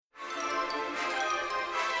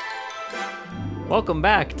Welcome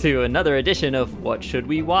back to another edition of What Should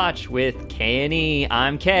We Watch with K and E.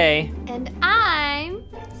 I'm Kay. And I'm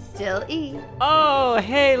still E. Oh,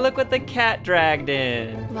 hey, look what the cat dragged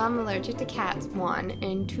in. Well, I'm allergic to cats, 1.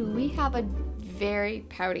 And 2, we have a very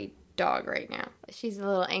pouty dog right now. She's a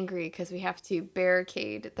little angry because we have to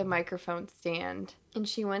barricade the microphone stand. And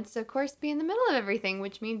she wants to, of course, be in the middle of everything,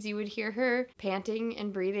 which means you would hear her panting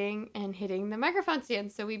and breathing and hitting the microphone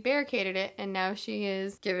stand. So we barricaded it, and now she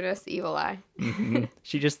is giving us the evil eye. Mm-hmm.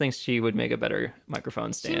 She just thinks she would make a better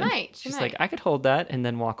microphone stand. She might. She's like, I could hold that and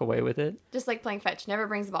then walk away with it. Just like playing fetch. Never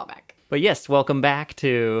brings the ball back. But yes, welcome back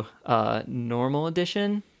to Normal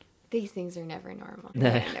Edition. These things are never normal.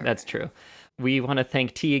 That's true. We want to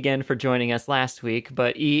thank T again for joining us last week,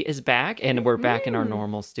 but E is back, and we're back in our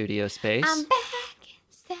normal studio space. I'm back in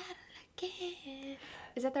saddle again.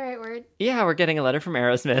 Is that the right word? Yeah, we're getting a letter from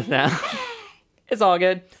Aerosmith now. It's all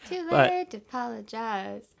good. It's too late to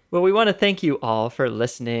apologize. Well, we want to thank you all for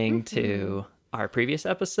listening to our previous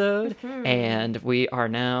episode, and we are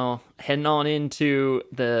now heading on into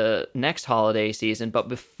the next holiday season. But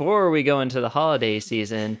before we go into the holiday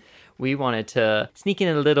season, we wanted to sneak in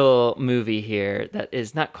a little movie here that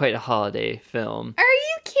is not quite a holiday film. Are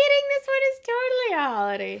you kidding? This one is totally a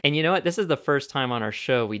holiday. And you know what? This is the first time on our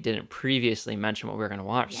show we didn't previously mention what we were going to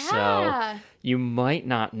watch. Yeah. So you might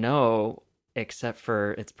not know, except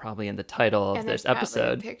for it's probably in the title of this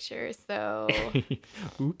episode. A picture, so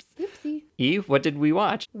Oops. Oopsie. Eve, what did we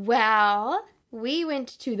watch? Well, we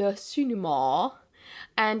went to the cinema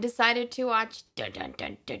and decided to watch dun dun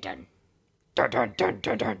dun dun dun Dun, dun, dun,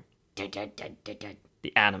 dun, dun. dun dun dun dun dun.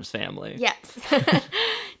 The Addams Family. Yes.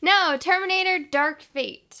 No, Terminator Dark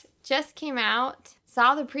Fate just came out.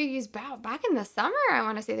 Saw the previews back in the summer. I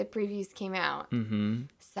want to say the previews came out. Mm-hmm.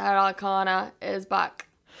 Sarah Connor is back.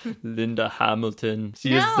 Linda Hamilton.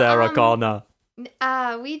 She is Sarah Connor.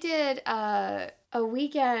 We did a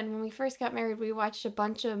weekend when we first got married. We watched a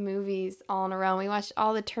bunch of movies all in a row. We watched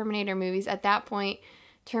all the Terminator movies. At that point,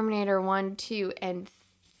 Terminator 1, 2, and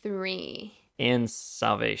 3. And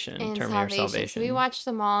Salvation. Terminator Salvation. So we watched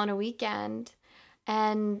them all in a weekend.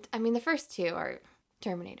 And, I mean, the first 2 are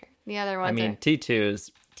Terminator. The other ones are... T2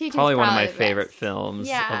 is T2's probably one of my the favorite best. films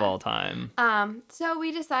of all time. So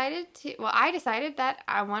we decided to... Well, I decided that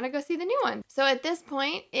I want to go see the new one. So at this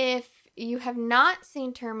point, if you have not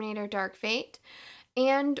seen Terminator Dark Fate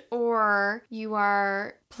and or you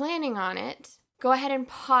are planning on it, go ahead and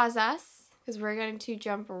pause us because we're going to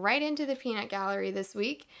jump right into the peanut gallery this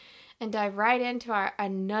week and dive right into our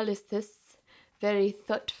analysis, very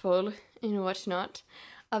thoughtful and whatnot,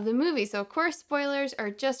 of the movie. So, of course, spoilers are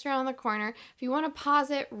just around the corner. If you want to pause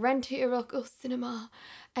it, run to your local cinema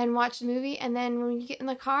and watch the movie. And then when you get in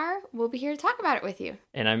the car, we'll be here to talk about it with you.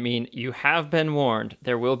 And I mean, you have been warned.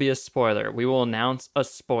 There will be a spoiler. We will announce a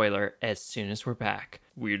spoiler as soon as we're back.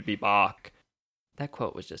 We'd be back. That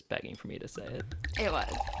quote was just begging for me to say it. It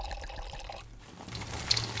was.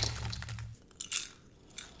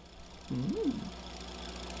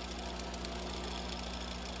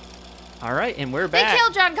 All right, and we're back. They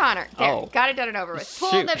killed John Connor. There, Oh. got it done and over with.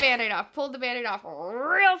 Shoot. Pulled the Band-Aid off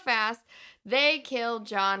real fast. They killed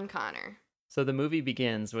John Connor. So the movie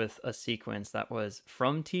begins with a sequence that was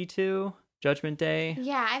from T2, Judgment Day.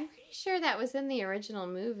 Yeah, I'm pretty sure that was in the original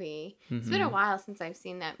movie. It's been a while since I've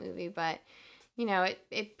seen that movie, but, you know,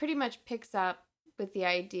 it pretty much picks up with the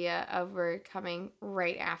idea of we're coming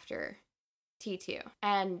right after T2.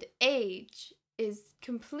 And age is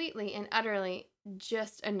completely and utterly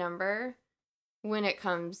just a number when it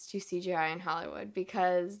comes to CGI in Hollywood,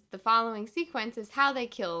 because the following sequence is how they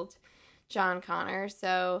killed John Connor.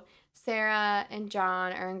 So Sarah and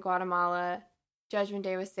John are in Guatemala. Judgment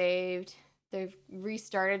Day was saved. They've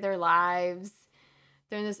restarted their lives.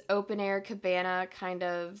 They're in this open air cabana kind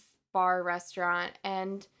of bar restaurant,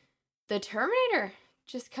 and the Terminator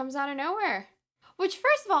just comes out of nowhere. Which,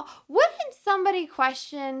 first of all, wouldn't somebody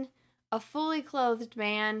question a fully clothed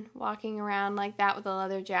man walking around like that with a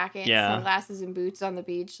leather jacket, sunglasses, and boots on the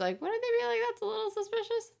beach? Like, wouldn't they be like, that's a little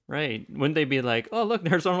suspicious? Right. Wouldn't they be like, oh, look,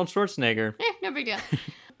 there's Arnold Schwarzenegger. No big deal.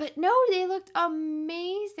 But no, they looked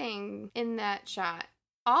amazing in that shot.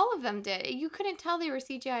 All of them did. You couldn't tell they were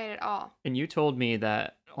CGI at all. And you told me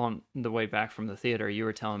that on the way back from the theater, you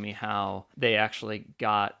were telling me how they actually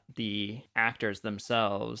got the actors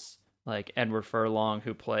themselves, like Edward Furlong,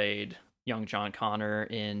 who played young John Connor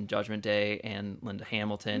in Judgment Day, and Linda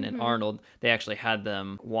Hamilton and Arnold. They actually had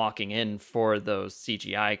them walking in for those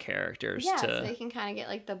CGI characters. Yeah, so they can kind of get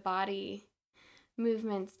like the body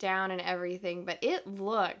movements down and everything. But it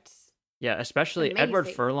looked especially amazing. Edward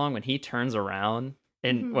Furlong, when he turns around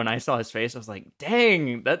And when I saw his face, I was like,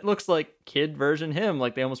 dang, that looks like kid version him.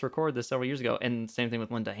 Like they almost recorded this several years ago. And same thing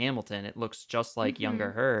with Linda Hamilton. It looks just like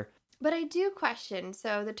younger her. But I do question.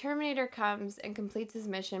 So the Terminator comes and completes his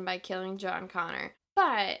mission by killing John Connor.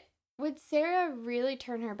 But would Sarah really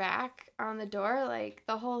turn her back on the door? Like,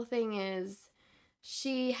 the whole thing is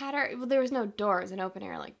she had her... Well, there was no door. It was an open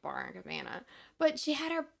air, like, bar in Havana. But she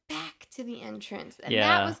had her back to the entrance. And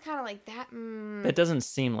that was kind of like that... It doesn't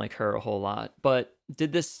seem like her a whole lot. But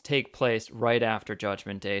did this take place right after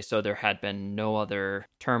Judgment Day? So there had been no other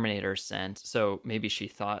Terminator sent. So maybe she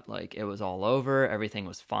thought, like, it was all over. Everything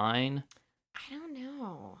was fine. I don't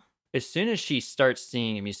know. As soon as she starts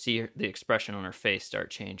seeing him, you see the expression on her face start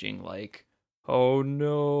changing, like, oh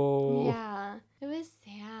no. Yeah, it was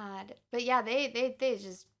sad. But yeah, they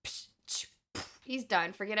just, he's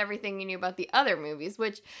done. Forget everything you knew about the other movies,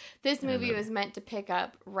 which this movie was meant to pick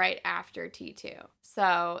up right after T2.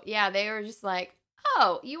 So yeah, they were just like,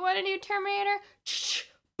 oh, you want a new Terminator?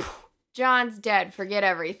 John's dead. Forget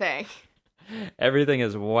everything. Everything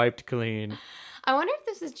is wiped clean. I wonder if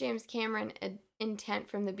this is James Cameron intent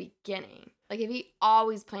from the beginning. Like, if he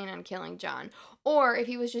always planned on killing John. Or if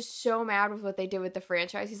he was just so mad with what they did with the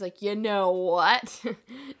franchise, he's like, you know what?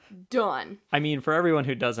 Done. I mean, for everyone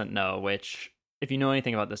who doesn't know, which, if you know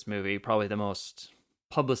anything about this movie, probably the most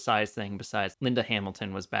publicized thing besides Linda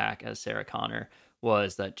Hamilton was back as Sarah Connor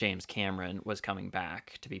was that James Cameron was coming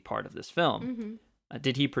back to be part of this film.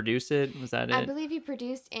 Did he produce it? Was that it? I believe he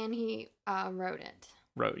produced and he wrote it.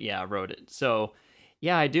 Wrote it. So,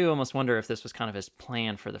 yeah, I do almost wonder if this was kind of his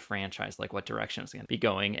plan for the franchise, like what direction it's going to be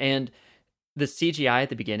going. And the CGI at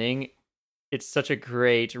the beginning, it's such a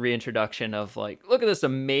great reintroduction of like, look at this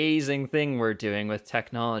amazing thing we're doing with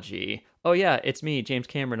technology. Oh yeah, it's me, James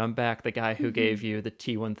Cameron. I'm back, the guy who gave you the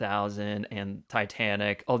T-1000 and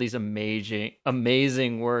Titanic, all these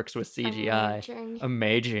amazing works with CGI.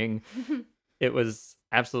 Amazing. It was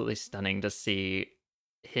absolutely stunning to see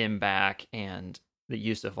him back and the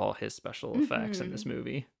use of all his special effects in this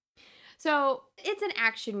movie. So it's an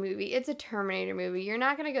action movie. It's a Terminator movie. You're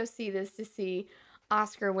not going to go see this to see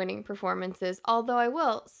Oscar-winning performances. Although I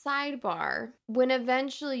will, sidebar, when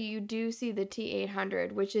eventually you do see the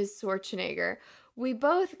T-800, which is Schwarzenegger, we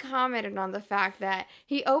both commented on the fact that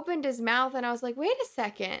he opened his mouth and I was like, wait a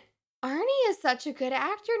second. Arnie is such a good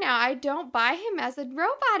actor now. I don't buy him as a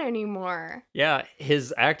robot anymore. Yeah,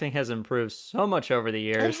 his acting has improved so much over the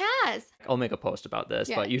years. It has. I'll make a post about this,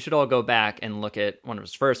 but you should all go back and look at one of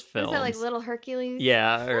his first films. Is that like Little Hercules?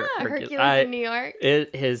 Yeah. Hercules in New York.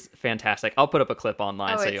 It is fantastic. I'll put up a clip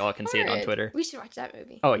online so you all can see it on Twitter. We should watch that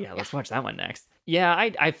movie. Oh, yeah, let's watch that one next. Yeah,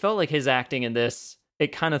 I felt like his acting in this,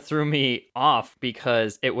 it kind of threw me off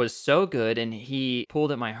because it was so good and he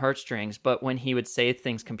pulled at my heartstrings. But when he would say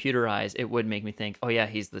things computerized, it would make me think, oh yeah,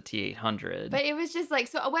 he's the T-800. But it was just like,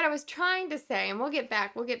 so what I was trying to say, and we'll get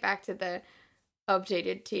back to the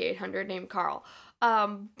updated T-800 named Carl.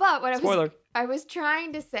 But what I was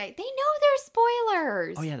trying to say, they know they're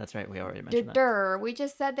spoilers. Oh yeah, that's right. We already mentioned that. We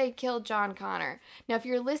just said they killed John Connor. Now, if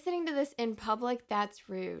you're listening to this in public, that's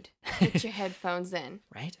rude. Put your headphones in.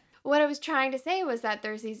 Right? What I was trying to say was that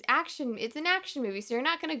there's these it's an action movie, so you're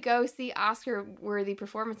not going to go see Oscar-worthy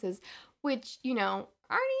performances, which, you know,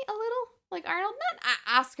 Arnie a little, like Arnold,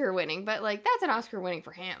 not Oscar-winning, but, like, that's an Oscar-winning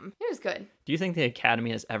for him. It was good. Do you think the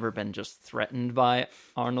Academy has ever been just threatened by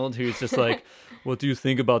Arnold, who's just like, what do you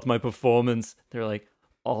think about my performance? They're like,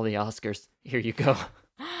 all the Oscars, here you go.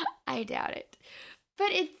 I doubt it.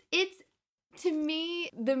 But it's to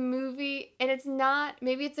me, the movie, and it's not,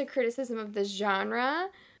 maybe it's a criticism of the genre,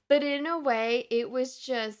 but in a way, it was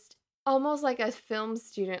just almost like a film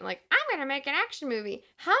student. Like, I'm going to make an action movie.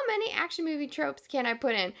 How many action movie tropes can I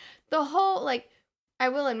put in? The whole, like, I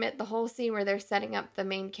will admit the whole scene where they're setting up the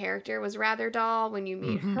main character was rather dull. When you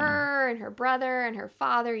meet her and her brother and her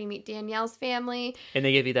father, you meet Danielle's family. And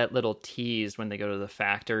they give you that little tease when they go to the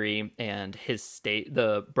factory and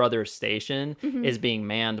the brother's station is being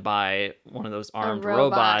manned by one of those armed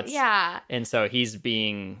robots. Yeah. And so he's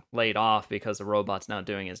being laid off because the robot's not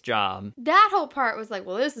doing his job. That whole part was like,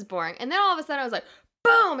 well, this is boring. And then all of a sudden I was like,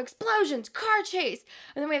 boom, explosions, car chase,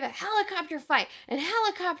 and then we have a helicopter fight, and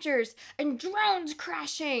helicopters, and drones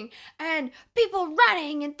crashing, and people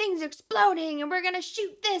running, and things exploding, and we're gonna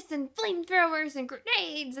shoot this, and flamethrowers, and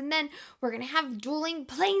grenades, and then we're gonna have dueling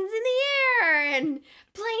planes in the air, and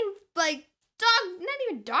not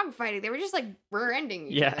even dog fighting, they were just like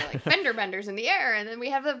rear-ending each other, like fender benders in the air, and then we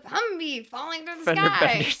have the Humvee falling through the sky. Fender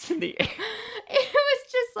benders in the air. It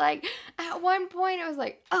was just like, at one point, it was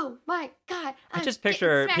like, oh my God. I just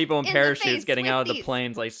picture people in parachutes getting out of the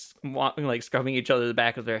planes, like scrubbing each other the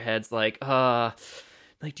back of their heads, like,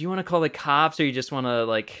 Like, do you want to call the cops, or you just want to,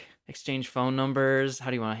 like, exchange phone numbers?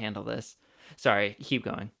 How do you want to handle this? Sorry, keep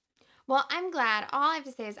going. Well, I'm glad. All I have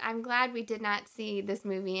to say is I'm glad we did not see this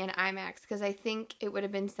movie in IMAX, because I think it would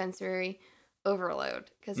have been sensory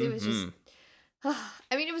overload, because it was just...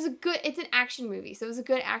 I mean, it's an action movie, so it was a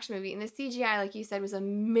good action movie, and the CGI, like you said, was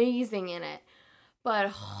amazing in it. But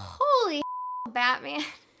holy Batman,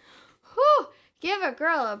 whew, give a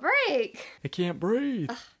girl a break. I can't breathe.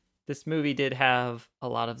 This movie did have a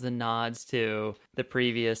lot of the nods to the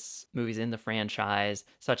previous movies in the franchise,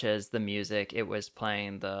 such as the music. It was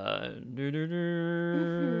playing the...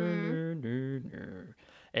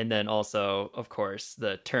 And then also, of course,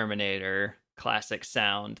 the Terminator classic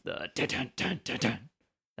sound, the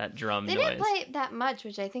that drum noise. They didn't play it that much,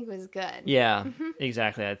 which I think was good. Yeah,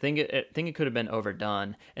 exactly. I think it could have been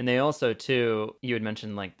overdone. And they also, too, you had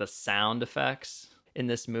mentioned like the sound effects in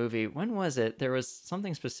this movie. When was it? There was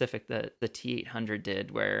something specific that the T-800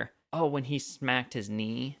 did where, when he smacked his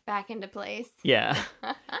knee back into place. Yeah.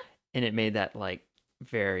 And it made that like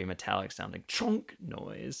very metallic sounding chunk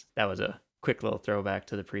noise. That was a quick little throwback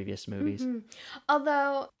to the previous movies.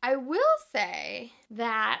 Although I will say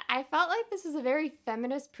that I felt like this was a very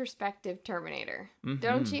feminist perspective Terminator.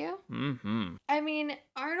 Don't you? I mean,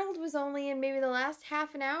 Arnold was only in maybe the last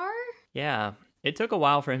half an hour. Yeah. It took a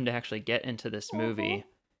while for him to actually get into this movie.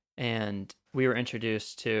 And we were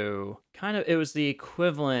introduced to it was the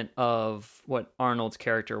equivalent of what Arnold's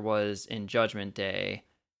character was in Judgment Day,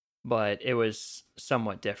 but it was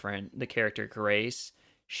somewhat different. The character Grace,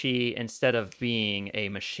 she, instead of being a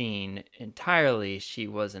machine entirely, she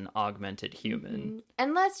was an augmented human.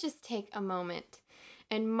 And let's just take a moment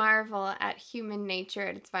and marvel at human nature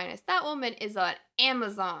at its finest. That woman is on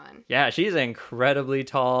Amazon. Yeah, she's incredibly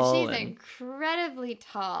tall. She's incredibly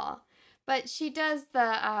tall. But she does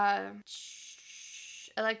the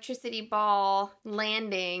electricity ball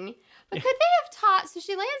landing. But could they have taught... So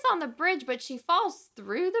she lands on the bridge, but she falls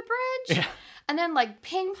through the bridge. Yeah. And then, like,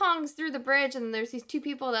 ping-pongs through the bridge. And there's these two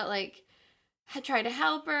people that, like, try to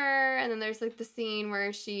help her. And then there's, like, the scene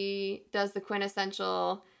where she does the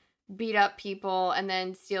quintessential beat up people and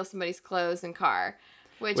then steal somebody's clothes and car.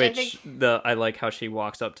 Which I think... I like how she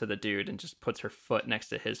walks up to the dude and just puts her foot next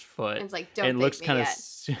to his foot. And it's like, don't think me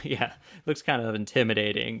yet. Yeah, looks kind of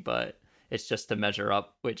intimidating, but it's just to measure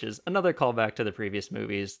up, which is another callback to the previous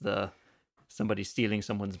movies, somebody stealing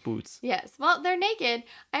someone's boots. Yes. Well, they're naked.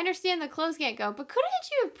 I understand the clothes can't go, but couldn't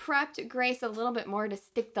you have prepped Grace a little bit more to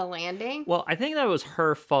stick the landing? Well, I think that was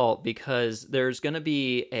her fault because there's going to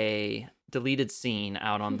be a deleted scene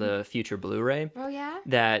out on the future Blu-ray. Oh, yeah?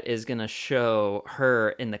 That is going to show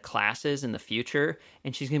her in the classes in the future,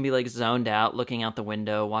 and she's going to be like zoned out, looking out the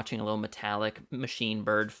window, watching a little metallic machine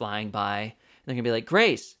bird flying by. And they're going to be like,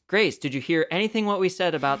 Grace, Did you hear anything what we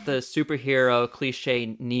said about the superhero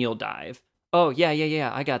cliche kneel dive? Oh, yeah,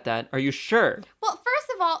 I got that. Are you sure? Well,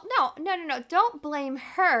 first of all, no. Don't blame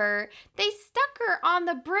her. They stuck her on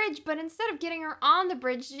the bridge, but instead of getting her on the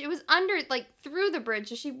bridge, it was through the bridge,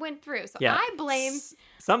 so she went through. So yeah. I blame...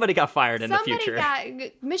 Somebody got fired in the future. Somebody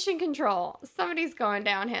got mission control. Somebody's going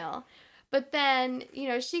downhill. But then,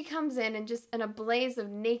 she comes in and just in a blaze of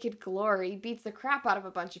naked glory beats the crap out of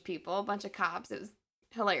a bunch of people, a bunch of cops. It was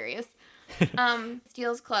hilarious.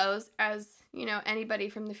 Steals clothes, as... anybody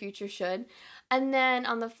from the future should. And then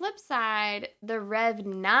on the flip side, the Rev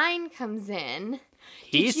 9 comes in.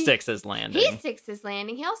 He sticks his landing.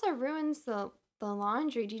 He also ruins the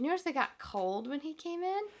laundry. Do you notice it got cold when he came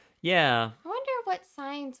in? Yeah. I wonder what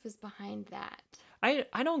science was behind that.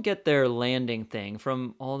 I don't get their landing thing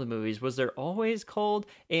from all the movies. Was there always cold?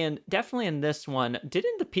 And definitely in this one,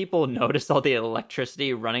 didn't the people notice all the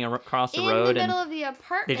electricity running across the road? In the middle of the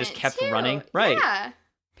apartment, they just kept too. running? Right. Yeah.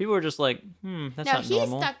 People were just like, that's not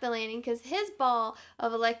normal. He stuck the landing because his ball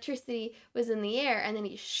of electricity was in the air, and then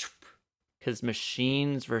he shoop. Because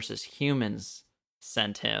machines versus humans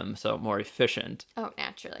sent him, so more efficient. Oh,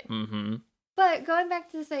 naturally. Mm-hmm. But going back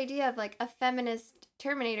to this idea of, like, a feminist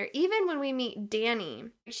Terminator, even when we meet Danny,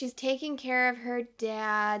 she's taking care of her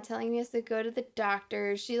dad, telling him he has to go to the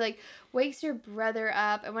doctor. She, like, wakes her brother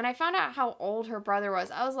up. And when I found out how old her brother was,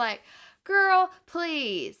 I was like, girl,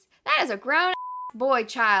 please. That is a grown boy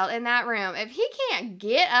child in that room. If he can't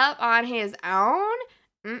get up on his own,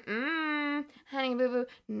 honey boo boo,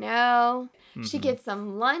 no. Mm-hmm. She gets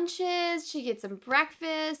some lunches, she gets some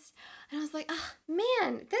breakfast, and I was like, oh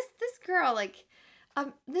man, this girl, like,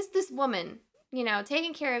 this woman,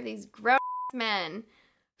 taking care of these grown men.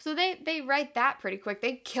 So they write that pretty quick.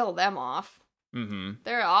 They kill them off. Mm-hmm.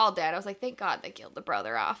 They're all dead. I was like, thank God they killed the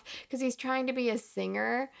brother off, because he's trying to be a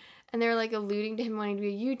singer. And they're, like, alluding to him wanting to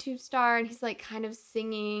be a YouTube star. And he's, like, kind of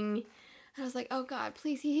singing And I was like, oh God,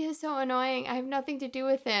 please, he is so annoying. I have nothing to do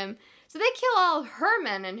with him. So they kill all of her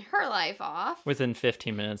men in her life off. Within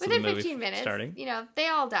 15 minutes Within of the movie 15 minutes, starting. you know, they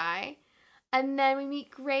all die. And then we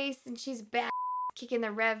meet Grace, and she's bad kicking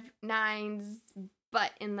the Rev 9's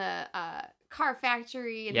butt in the car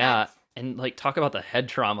factory. And Yeah, that's... and like talk about the head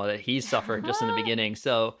trauma that he suffered just in the beginning.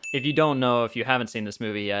 So if you don't know, if you haven't seen this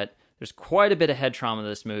movie yet, there's quite a bit of head trauma in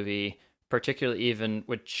this movie, particularly even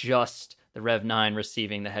with just the Rev 9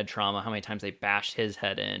 receiving the head trauma, how many times they bashed his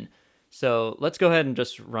head in. So let's go ahead and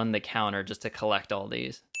just run the counter just to collect all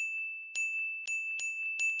these.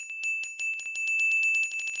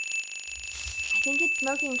 I think it's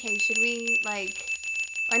smoking case. Should we, like...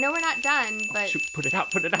 I know we're not done, but... Oh, shoot, put it out,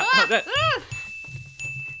 put it out.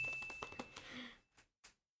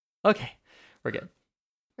 Okay, we're good.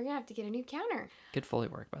 We're gonna have to get a new counter. Good Foley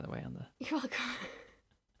work, by the way, on the... You're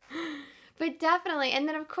welcome. But definitely. And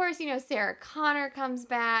then, of course, you know, Sarah Connor comes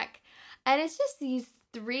back. And it's just these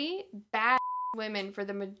three bad women for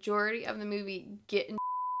the majority of the movie getting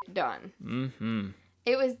done. Mm-hmm.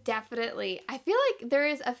 It was definitely... I feel like there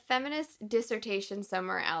is a feminist dissertation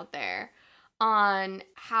somewhere out there on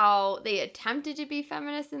how they attempted to be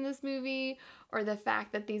feminist in this movie, or the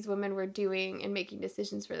fact that these women were doing and making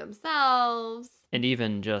decisions for themselves. And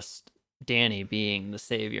even just Danny being the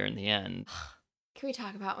savior in the end. Can we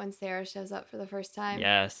talk about when Sarah shows up for the first time?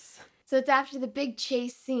 Yes. So it's after the big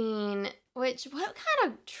chase scene, which, what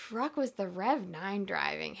kind of truck was the Rev 9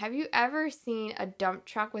 driving? Have you ever seen a dump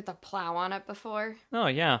truck with a plow on it before? Oh,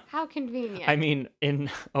 yeah. How convenient. I mean,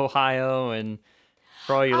 in Ohio, and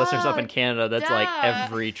for all your listeners up in Canada, that's like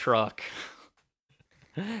every truck.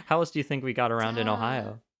 How else do you think we got around in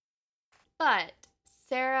Ohio? But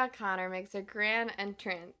Sarah Connor makes her grand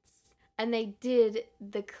entrance, and they did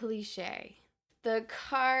the cliche. The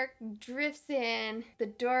car drifts in, the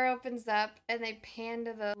door opens up, and they pan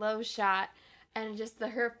to the low shot, and just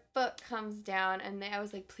her foot comes down, and I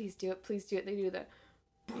was like, please do it, please do it. They do the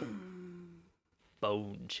boom.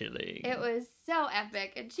 Bone chilling. It was so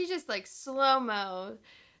epic, and she just like slow-mo,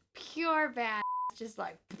 pure bad, just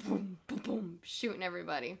like boom, boom, boom, shooting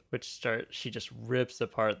everybody. She just rips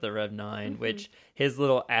apart the Rev 9, which his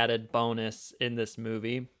little added bonus in this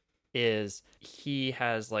movie is he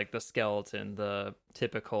has like the skeleton, the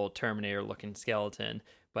typical Terminator looking skeleton,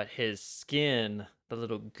 but his skin, the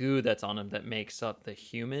little goo that's on him that makes up the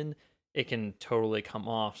human, it can totally come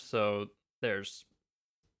off. So there's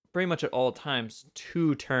pretty much at all times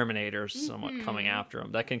two Terminators somewhat coming after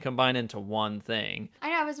him that can combine into one thing. I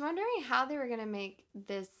know, I was wondering how they were going to make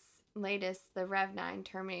this latest, the Rev 9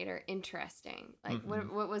 Terminator, interesting. Like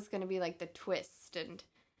what was going to be like the twist, and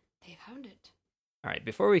they found it. All right,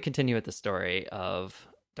 before we continue with the story of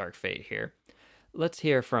Dark Fate here, let's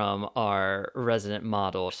hear from our resident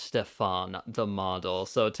model, Stefan the model.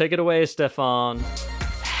 So take it away, Stefan.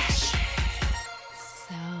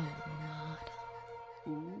 So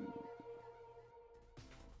model.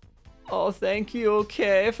 Oh, thank you,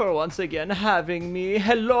 Kay, for once again having me.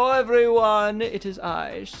 Hello, everyone. It is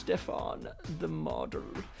I, Stefan the model.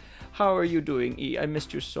 How are you doing, E? I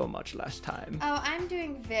missed you so much last time. Oh, I'm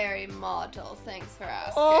doing very model. Thanks for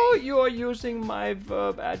asking. Oh, you are using my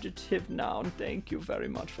verb adjective noun. Thank you very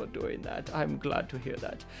much for doing that. I'm glad to hear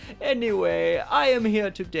that. Anyway, I am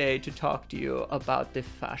here today to talk to you about the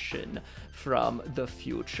fashion from the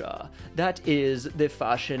future. That is the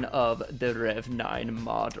fashion of the Rev 9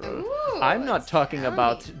 model. Ooh, I'm not talking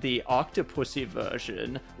about the Octopussy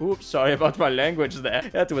version. Oops, sorry about my language there.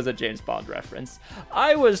 That was a James Bond reference.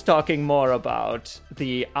 I was talking more about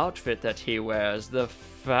the outfit that he wears, the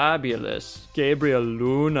fabulous Gabriel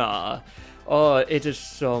Luna. Oh, it is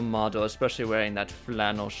so model, especially wearing that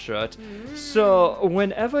flannel shirt. So,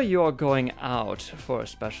 whenever you're going out for a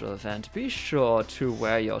special event, be sure to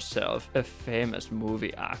wear yourself a famous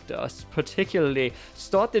movie actor. Particularly,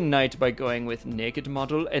 start the night by going with naked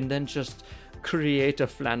model and then just create a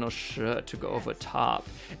flannel shirt to go over top.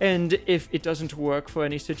 And if it doesn't work for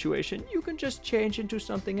any situation, you can just change into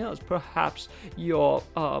something else. Perhaps your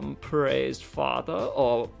praised father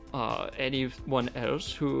or anyone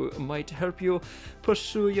else who might help you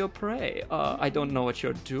pursue your prey. I don't know what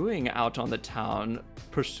you're doing out on the town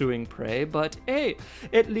pursuing prey, but hey,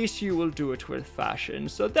 at least you will do it with fashion.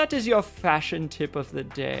 So that is your fashion tip of the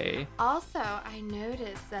day. Also, I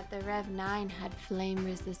noticed that the Rev 9 had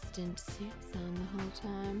flame-resistant suits on the whole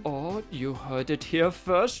time. Oh, you heard it here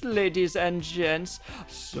first, ladies and gents.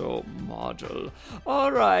 So model.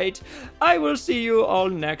 All right, I will see you all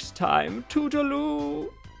next time. Toodaloo.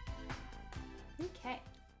 Okay.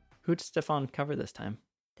 Who'd Stefan cover this time?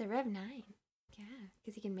 The Rev 9. Yeah,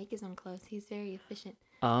 because he can make his own clothes. He's very efficient.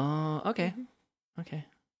 Oh, okay. Okay.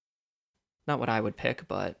 Not what I would pick,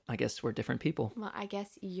 but I guess we're different people. Well, I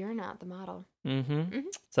guess you're not the model.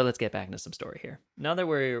 So let's get back into some story here. Now that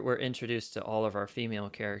we're introduced to all of our female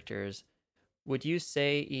characters, would you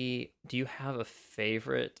say, E, do you have a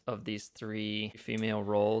favorite of these three female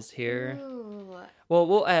roles here? Ooh. Well,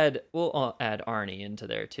 we'll add Arnie into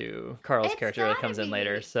there too. Carl's It's character that gotta comes in be-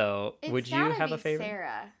 later. So It's would you gotta have be a favorite?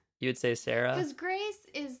 Sarah. You would say Sarah? Because Grace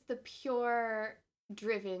is the pure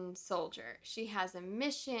driven soldier. She has a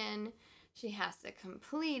mission. She has to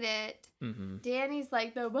complete it. Mm-hmm. Danny's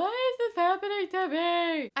like, why is this happening to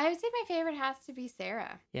me? I would say my favorite has to be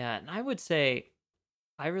Sarah. Yeah, and I would say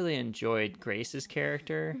I really enjoyed Grace's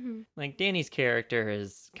character. Mhm. Like, Danny's character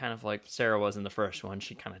is kind of like Sarah was in the first one.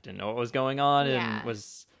 She kind of didn't know what was going on Yeah. and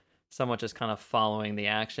was somewhat just kind of following the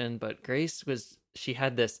action. But Grace she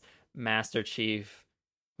had this Master Chief,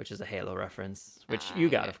 which is a Halo reference, which you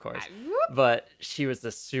got, of course. But she was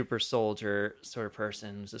the super soldier sort of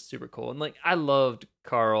person. It was just super cool. And like, I loved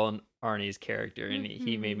Carl and Arnie's character, and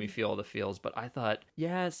he made me feel all the feels. But I thought,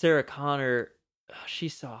 yeah, Sarah Connor,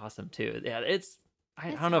 she's so awesome too. Yeah,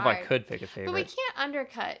 I don't know if I hard. could pick a favorite. But we can't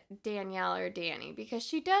undercut Danielle or Danny because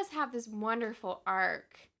she does have this wonderful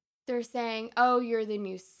arc. They're saying, oh, you're the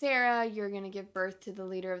new Sarah. You're going to give birth to the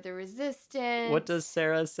leader of the resistance. What does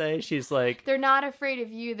Sarah say? She's like, They're not afraid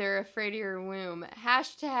of you. They're afraid of your womb.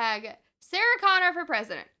 Hashtag Sarah Connor for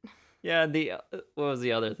president. yeah, what was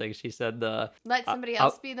the other thing she said? Let somebody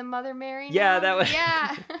else be the Mother Mary now? Yeah, that was...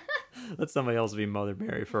 Yeah. Let somebody else be Mother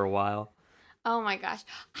Mary for a while. Oh my gosh.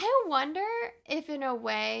 I wonder if in a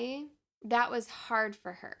way that was hard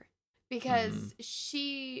for her because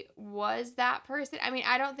she was that person. I mean,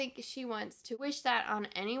 I don't think she wants to wish that on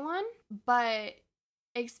anyone, but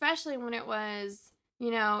especially when it was,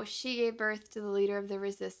 she gave birth to the leader of the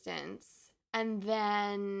resistance. And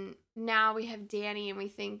then now we have Danny and we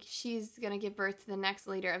think she's going to give birth to the next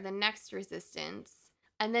leader of the next resistance.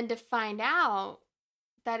 And then to find out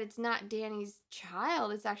that it's not Danny's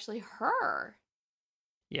child, it's actually her.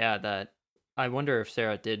 Yeah, I wonder if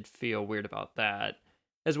Sarah did feel weird about that,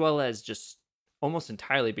 as well as just almost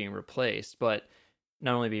entirely being replaced, but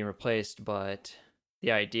not only being replaced, but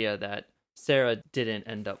the idea that Sarah didn't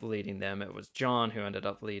end up leading them. It was John who ended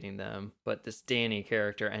up leading them, but this Danny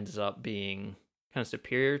character ended up being kind of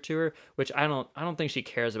superior to her, which I don't think she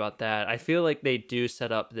cares about that. I feel like they do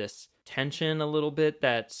set up this tension a little bit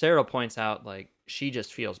that Sarah points out, like, she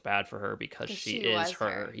just feels bad for her because she is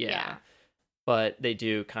her. Yeah. But they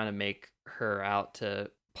do kind of make her out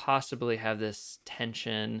to possibly have this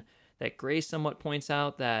tension that Grace somewhat points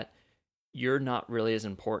out that you're not really as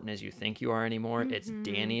important as you think you are anymore. It's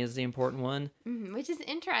Danny is the important one. Which is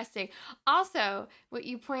interesting. Also, what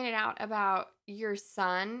you pointed out about your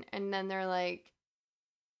son, and then they're like,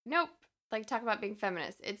 nope, like talk about being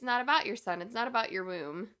feminist. It's not about your son. It's not about your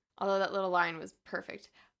womb. Although that little line was perfect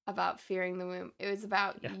about fearing the womb. It was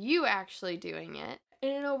about you actually doing it.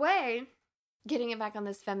 And in a way, getting it back on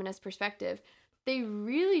this feminist perspective, they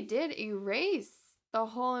really did erase the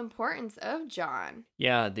whole importance of John.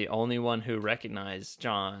 Yeah, the only one who recognized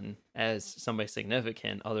John as somebody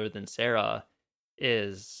significant other than Sarah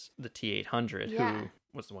is the T-800, who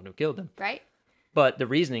was the one who killed him. Right. But the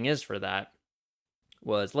reasoning is for that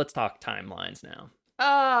was, let's talk timelines now.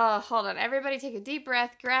 Oh, hold on. Everybody take a deep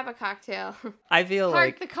breath, grab a cocktail. I feel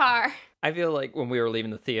Park the car. I feel like when we were leaving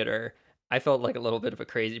the theater, I felt like a little bit of a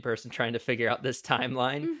crazy person trying to figure out this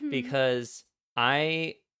timeline because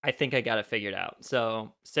I think I got it figured out.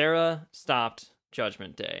 So Sarah stopped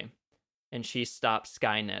Judgment Day, and she stopped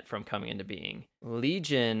Skynet from coming into being.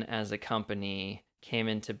 Legion as a company came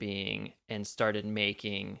into being and started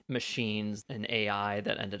making machines and AI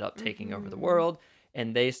that ended up taking over the world,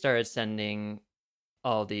 and they started sending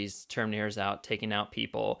all these Terminators out, taking out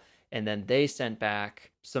people, and then they sent back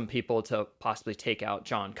some people to possibly take out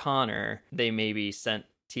John Connor. They maybe sent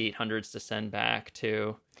T-800s to send back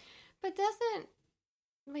too. But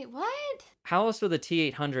wait, what? How else were the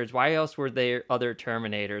T-800s? Why else were there other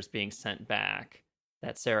Terminators being sent back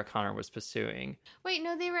that Sarah Connor was pursuing? Wait,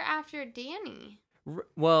 no, they were after Danny.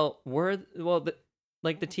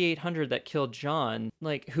 The T-800 that killed John,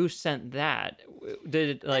 like, who sent that?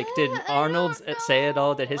 Did Arnold say it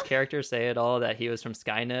all? Did his character say it all that he was from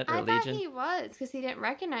Skynet or Legion? I thought he was, because he didn't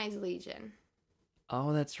recognize Legion.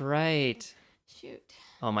 Oh, that's right. Shoot.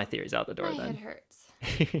 Oh, my theory's out the door My then. head hurts.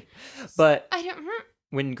 But I don't.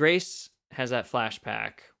 when Grace has that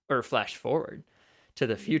flashback, or flash forward to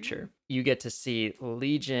the future, you get to see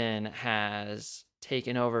Legion has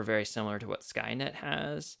taken over very similar to what Skynet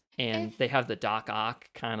has. And they have the Doc Ock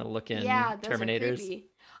kind of looking Terminators. Are creepy.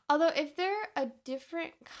 Although if they're a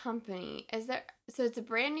different company, so it's a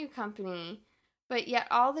brand new company, but yet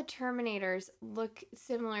all the Terminators look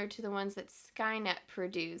similar to the ones that Skynet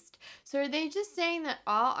produced. So are they just saying that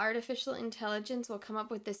all artificial intelligence will come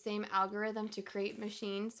up with the same algorithm to create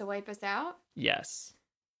machines to wipe us out? Yes.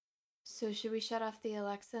 So should we shut off the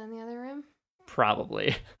Alexa in the other room?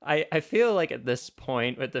 Probably. I feel like at this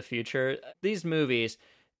point with the future, these movies,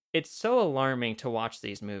 it's so alarming to watch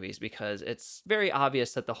these movies because it's very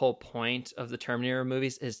obvious that the whole point of the Terminator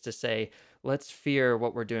movies is to say, let's fear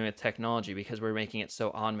what we're doing with technology because we're making it so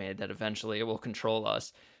automated that eventually it will control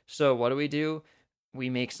us. So what do? We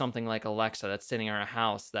make something like Alexa that's sitting in our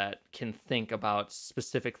house that can think about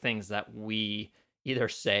specific things that we either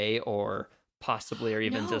say or possibly or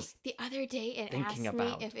even just the other day it asked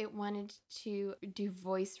me if it wanted to do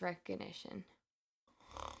voice recognition.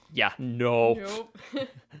 Yeah, no. Nope.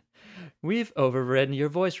 We've overridden your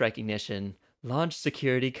voice recognition. Launch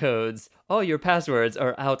security codes. All your passwords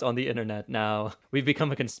are out on the internet now. We've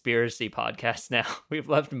become a conspiracy podcast now. We've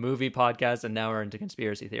left movie podcasts and now we're into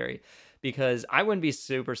conspiracy theory. Because I wouldn't be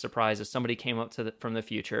super surprised if somebody came up from the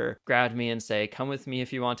future, grabbed me and say, come with me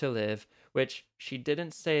if you want to live, which she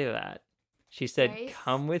didn't say that. She said, Grace?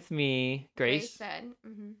 Come with me. Grace said.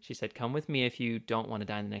 Mm-hmm. She said, come with me if you don't want to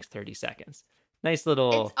die in the next 30 seconds. Nice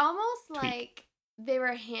little... It's almost tweak. like they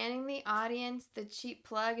were handing the audience the cheap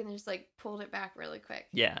plug and they just like pulled it back really quick.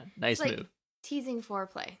 Yeah, nice it's like move. Teasing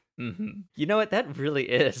foreplay. Mm-hmm. You know what? That really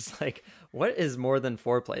is. Like, what is more than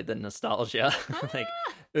foreplay than nostalgia? Like,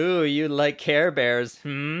 ooh, you like Care Bears.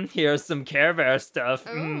 Here's some Care Bear stuff.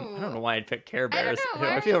 I don't know why I'd pick Care Bears.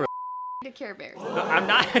 I feel to Care Bears. No,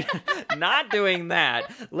 I'm not doing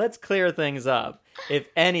that. Let's clear things up. If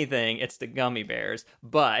anything, it's the gummy bears,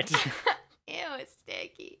 but... Ew, it's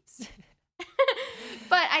sticky.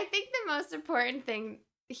 But I think the most important thing,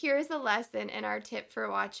 here's a lesson and our tip for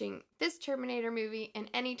watching this Terminator movie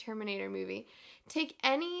and any Terminator movie. Take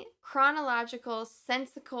any chronological,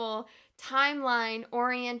 sensical,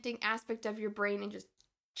 timeline-orienting aspect of your brain and just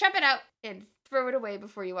chop it out and throw it away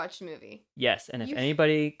before you watch the movie. Yes, and if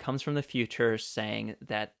anybody comes from the future saying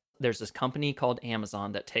that there's this company called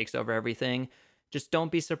Amazon that takes over everything, just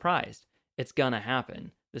don't be surprised. It's gonna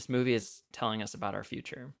happen. This movie is telling us about our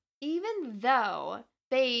future. Even though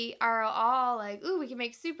they are all like, ooh, we can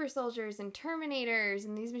make super soldiers and Terminators,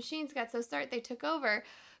 and these machines got so smart they took over,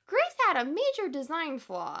 Grace had a major design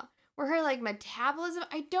flaw where her, like, metabolism,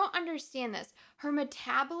 I don't understand this. Her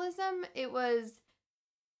metabolism, it was...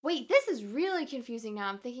 Wait, this is really confusing now.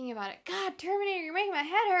 I'm thinking about it. God, Terminator, you're making my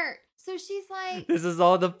head hurt. So she's like... This is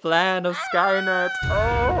all the plan of Skynet.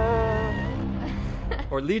 Oh!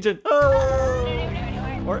 Or Legion.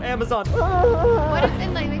 Oh! Or Amazon. Oh! What if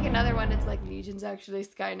in, like, make another one, it's like, Legion's actually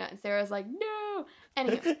Skynet. And Sarah's like, no!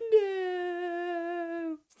 Anyway.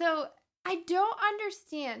 No! So... I don't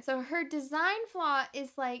understand. So her design flaw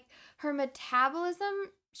is like her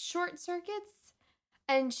metabolism short circuits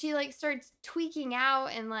and she like starts tweaking out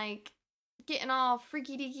and like getting all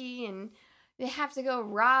freaky deaky and they have to go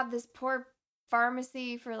rob this poor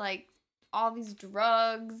pharmacy for like all these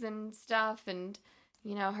drugs and stuff and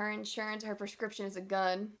you know her insurance, her prescription is a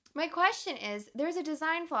gun. My question is there's a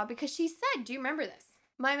design flaw because she said, do you remember this?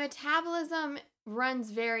 My metabolism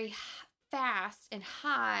runs very fast and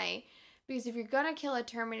high. Because if you're going to kill a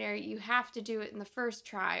Terminator, you have to do it in the first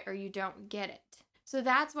try or you don't get it. So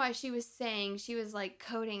that's why she was saying she was like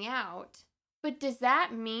coding out. But does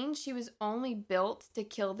that mean she was only built to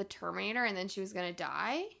kill the Terminator and then she was going to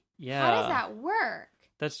die? Yeah. How does that work?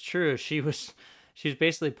 That's true. She was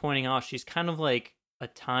basically pointing out she's kind of like a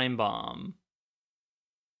time bomb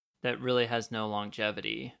that really has no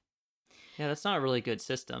longevity. Yeah, that's not a really good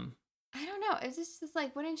system. I don't know. It's just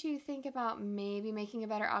like, wouldn't you think about maybe making a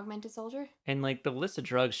better augmented soldier? And like the list of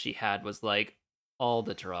drugs she had was like all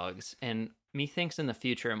the drugs. And methinks in the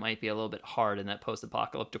future it might be a little bit hard in that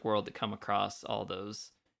post-apocalyptic world to come across all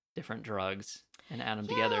those different drugs and add them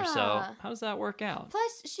together. So how does that work out?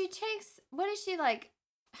 Plus, she takes, what is she like,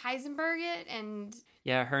 Heisenberg it and...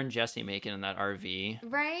 Yeah, her and Jesse make it in that RV.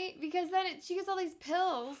 Right? Because then she gets all these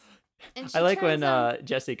pills. And she I like when them...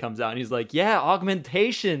 Jesse comes out and he's like, yeah,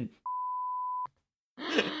 augmentation.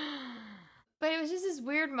 But it was just this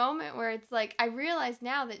weird moment where it's like, I realize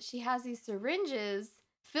now that she has these syringes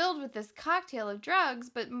filled with this cocktail of drugs,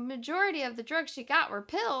 but majority of the drugs she got were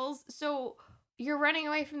pills. So you're running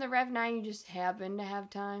away from the Rev 9, you just happen to have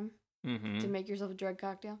time to make yourself a drug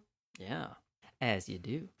cocktail. Yeah, as you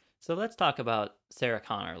do. So let's talk about Sarah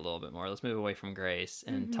Connor a little bit more. Let's move away from Grace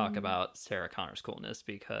and talk about Sarah Connor's coolness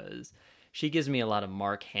because she gives me a lot of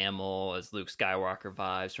Mark Hamill as Luke Skywalker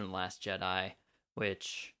vibes from The Last Jedi.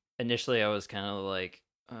 Which initially I was kind of like,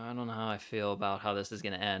 I don't know how I feel about how this is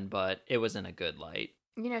going to end, but it was in a good light.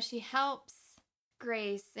 You know, she helps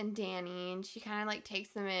Grace and Danny, and she kind of like takes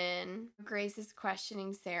them in. Grace is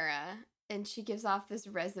questioning Sarah, and she gives off this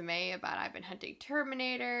resume about I've been hunting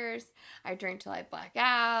Terminators, I drink till I black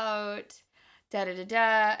out,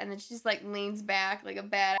 da-da-da-da, and then she just like leans back like a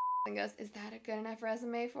badass and goes, is that a good enough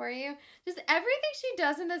resume for you? Just everything she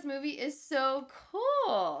does in this movie is so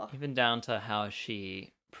cool. Even down to how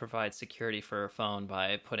she provides security for her phone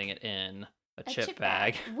by putting it in a chip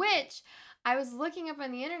bag. Which I was looking up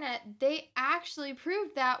on the internet, they actually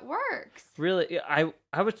proved that works. Really? I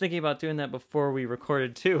was thinking about doing that before we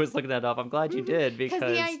recorded too. I was looking that up. I'm glad you did, because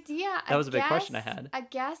the idea, that was a big question I had. I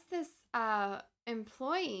guess this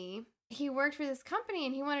employee, he worked for this company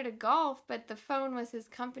and he wanted to golf, but the phone was his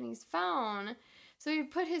company's phone. So he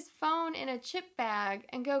put his phone in a chip bag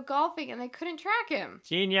and go golfing, and they couldn't track him.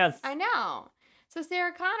 Genius. I know. So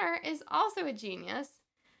Sarah Connor is also a genius,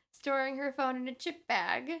 storing her phone in a chip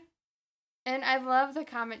bag. And I love the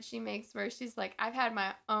comment she makes where she's like, I've had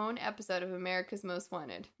my own episode of America's Most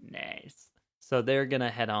Wanted. Nice. So they're going to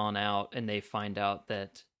head on out, and they find out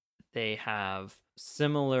that they have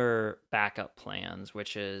similar backup plans,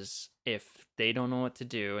 which is if they don't know what to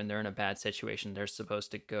do and they're in a bad situation, they're supposed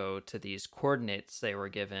to go to these coordinates they were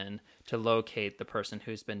given to locate the person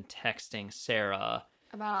who's been texting Sarah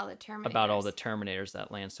about all the Terminators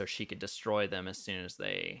that land, so she could destroy them as soon as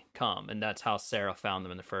they come. And that's how Sarah found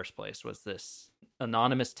them in the first place, was this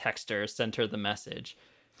anonymous texter sent her the message.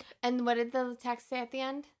 And what did the text say at the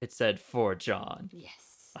end? It said, "For John."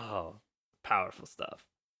 Yes. Oh, powerful stuff.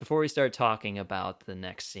 Before we start talking about the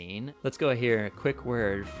next scene, let's go hear a quick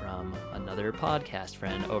word from another podcast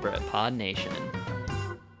friend over at Pod Nation.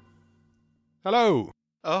 Hello.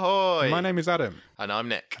 Ahoy! My name is Adam. And I'm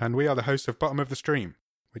Nick. And we are the hosts of Bottom of the Stream,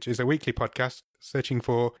 which is a weekly podcast searching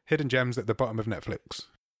for hidden gems at the bottom of Netflix.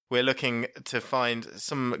 We're looking to find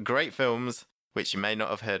some great films which you may not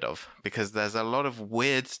have heard of, because there's a lot of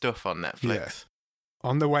weird stuff on Netflix. Yeah.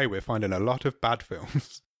 On the way, we're finding a lot of bad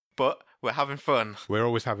films. But we're having fun. We're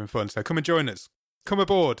always having fun, so come and join us. Come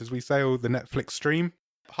aboard as we sail the Netflix stream.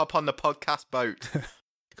 Hop on the podcast boat.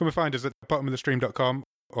 Come and find us at bottomofthestream.com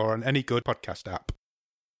or on any good podcast app.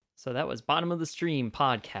 So that was Bottom of the Stream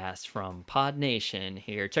podcast from Pod Nation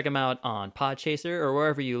here. Check them out on Podchaser or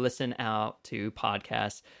wherever you listen out to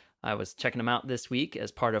podcasts. I was checking them out this week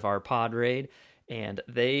as part of our pod raid, and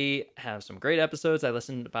they have some great episodes. I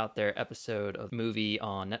listened about their episode of movie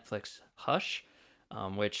on Netflix, Hush,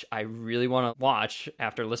 which I really want to watch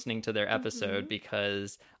after listening to their episode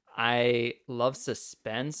because I love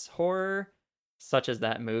suspense horror, such as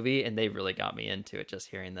that movie, and they really got me into it just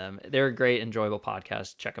hearing them. They're a great, enjoyable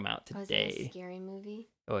podcast. Check them out today. Was it a scary movie?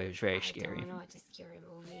 Oh, it was very scary. I don't know, it's a scary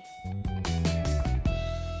movie.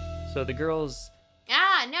 So the girls...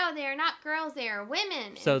 Ah, no, they are not girls, they are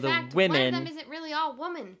women. So In the fact, women... one of them isn't really all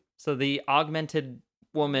woman. So the augmented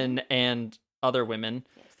woman and other women,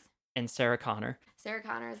 Yes. and Sarah Connor. Sarah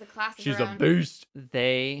Connor is a class of She's her a own. beast.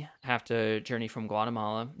 They have to journey from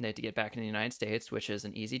Guatemala. They have to get back in the United States, which is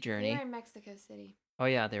an easy journey. They're in Mexico City. Oh,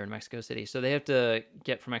 yeah, they were in Mexico City. So they have to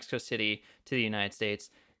get from Mexico City to the United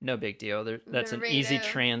States. No big deal. That's an easy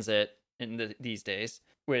transit in these days,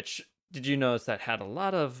 which, did you notice that had a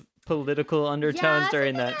lot of political undertones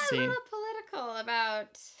during that scene? A little political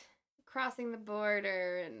about crossing the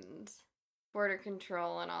border and border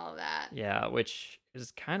control and all of that. Yeah, which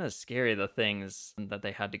is kind of scary, the things that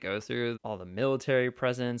they had to go through, all the military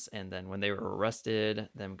presence, and then when they were arrested,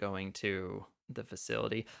 them going to the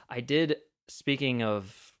facility. Speaking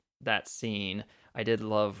of that scene, I did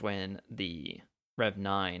love when the Rev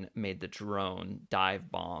 9 made the drone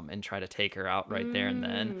dive bomb and try to take her out right there and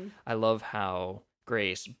then. I love how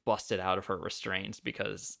Grace busted out of her restraints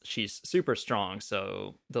because she's super strong,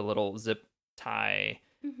 so the little zip tie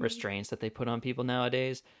restraints that they put on people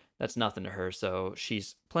nowadays, that's nothing to her. So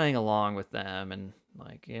she's playing along with them and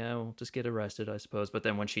like, yeah, we'll just get arrested, I suppose. But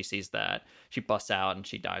then when she sees that, she busts out and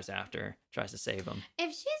she dives after, tries to save them.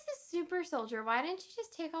 If she's a super soldier, why didn't she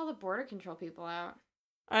just take all the border control people out?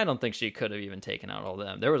 I don't think she could have even taken out all of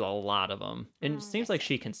them. There was a lot of them. And it seems like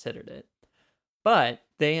she considered it. But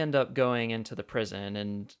they end up going into the prison,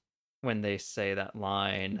 and when they say that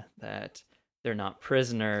line that they're not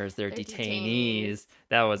prisoners, they're detainees.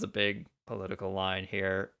 That was a big political line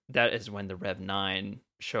here. That is when the Rev 9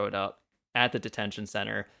 showed up at the detention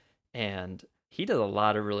center, and he did a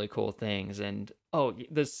lot of really cool things. And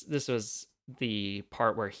this was the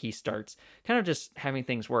part where he starts kind of just having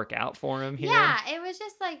things work out for him here. Yeah, it was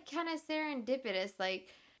just like kind of serendipitous, like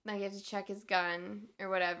he had to check his gun or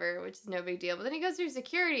whatever, which is no big deal. But then he goes through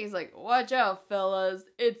security. He's like, watch out, fellas.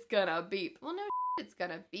 It's gonna beep. Well, no, it's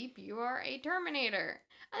gonna beep. You are a Terminator.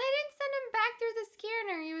 And they didn't send him back through the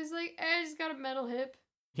scanner. He was like, I just got a metal hip.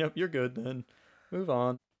 Yep, you're good then. Move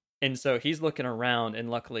on. And so he's looking around,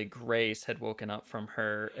 and luckily Grace had woken up from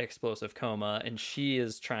her explosive coma, and she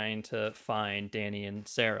is trying to find Danny and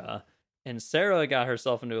Sarah. And Sarah got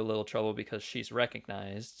herself into a little trouble because she's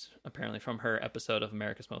recognized, apparently from her episode of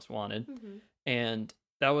America's Most Wanted. Mm-hmm. And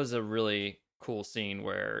that was a really cool scene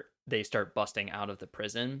where they start busting out of the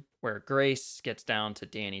prison, where Grace gets down to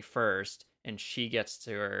Danny first, and she gets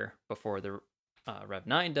to her before the Rev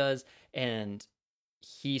 9 does, and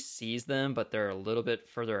he sees them, but they're a little bit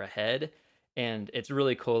further ahead. And it's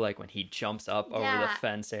really cool, like when he jumps up over the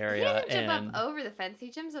fence area. He doesn't jump up over the fence, he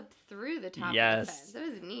jumps up through the top of the fence. That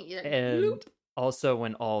was neat. Like, and bloop. Also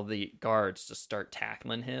when all the guards just start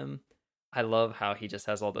tackling him, I love how he just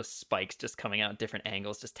has all those spikes just coming out at different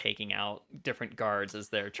angles, just taking out different guards as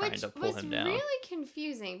they're trying to pull him down. Which was really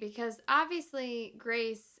confusing because obviously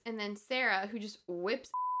Grace and then Sarah, who just whips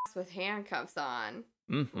ass with handcuffs on,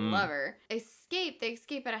 love her, escape. They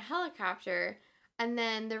escape in a helicopter, and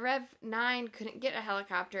then the Rev 9 couldn't get a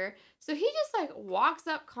helicopter, so he just like walks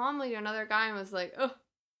up calmly to another guy and was like, "Oh,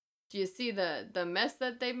 do you see the mess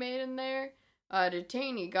that they made in there?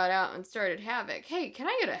 Detainee got out and started havoc. Hey, can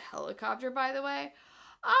I get a helicopter, by the way?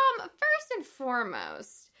 First and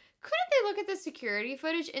foremost, couldn't they look at the security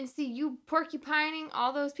footage and see you porcupining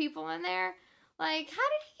all those people in there? Like, how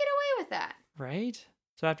did he get away with that?" Right?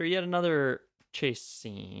 So after yet another chase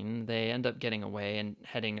scene, they end up getting away and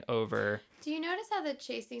heading over. Do you notice how the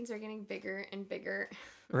chase scenes are getting bigger and bigger?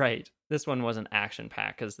 Right. This one wasn't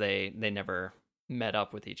action-packed because they never met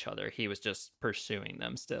up with each other. He was just pursuing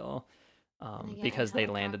them still. Because they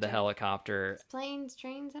landed the helicopter. It's planes,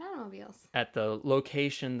 trains, and automobiles. At the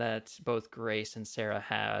location that both Grace and Sarah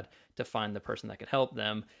had to find the person that could help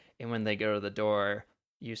them. And when they go to the door,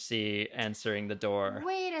 you see answering the door.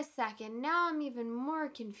 Wait a second. Now I'm even more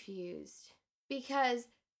confused. Because,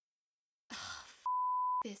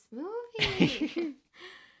 this movie.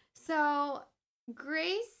 So,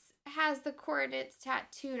 Grace has the coordinates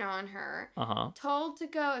tattooed on her. Told to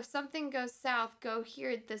go, if something goes south, go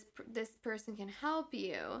here. This person can help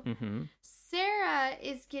you. Sarah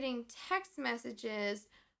is getting text messages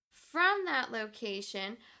from that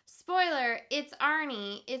location. Spoiler, it's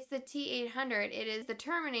Arnie. It's the T-800. It is the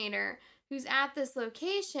Terminator who's at this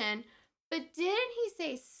location. But didn't he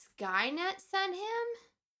say Skynet sent him?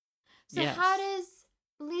 So yes. How does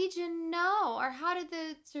Legion know? Or how did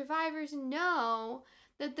the survivors know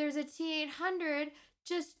that there's a T-800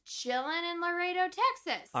 just chilling in Laredo,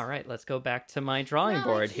 Texas? All right, let's go back to my drawing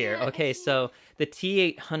board here. Okay, so the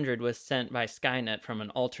T-800 was sent by Skynet from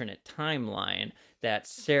an alternate timeline that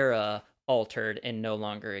Sarah altered and no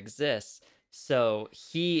longer exists. So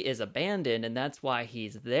he is abandoned, and that's why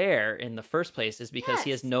he's there in the first place, is because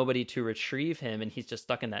he has nobody to retrieve him, and he's just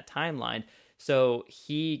stuck in that timeline. So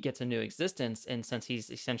he gets a new existence, and since he's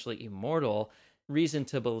essentially immortal, reason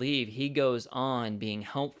to believe he goes on being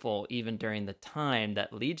helpful even during the time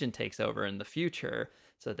that Legion takes over in the future.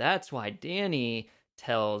 So that's why Danny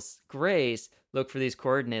tells Grace, look for these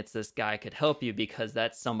coordinates, this guy could help you, because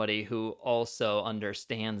that's somebody who also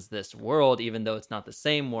understands this world, even though it's not the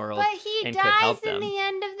same world. But he dies in the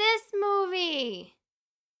end of this movie.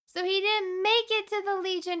 So he didn't make it to the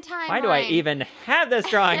Legion timeline. Why do I even have this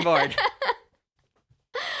drawing board?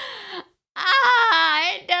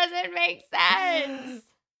 It doesn't make sense.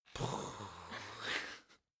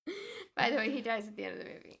 By the way, he dies at the end of the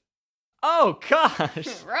movie. Oh,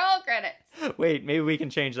 gosh. Roll credits. Wait, maybe we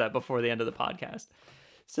can change that before the end of the podcast.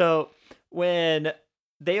 So when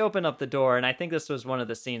they open up the door, and I think this was one of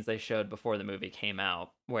the scenes they showed before the movie came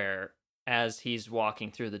out, where as he's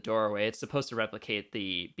walking through the doorway, it's supposed to replicate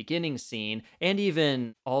the beginning scene and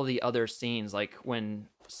even all the other scenes, like when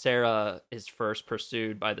Sarah is first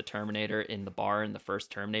pursued by the Terminator in the bar in the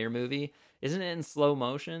first Terminator movie. Isn't it in slow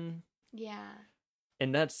motion? Yeah.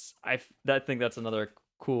 And I think that's another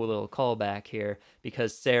cool little callback here,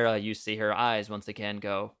 because Sarah, you see her eyes once again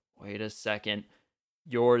go, wait a second,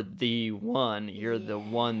 you're the one. You're the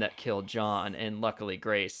one that killed John. And luckily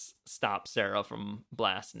Grace stopped Sarah from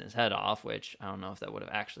blasting his head off, which I don't know if that would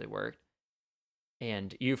have actually worked.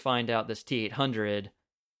 And you find out this T-800,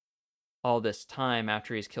 all this time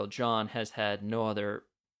after he's killed John, has had no other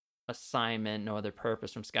assignment, no other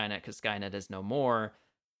purpose from Skynet, because Skynet is no more.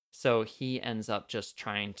 So he ends up just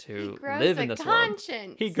trying to live in this world.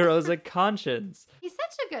 He grows a conscience. He's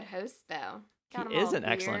such a good host, though. He is an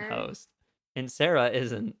excellent host. And Sarah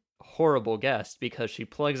is a horrible guest because she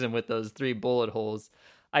plugs him with those 3 bullet holes.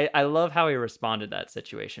 I love how he responded to that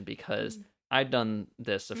situation, because I've done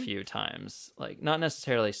this a few times. Like, not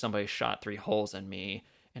necessarily somebody shot 3 holes in me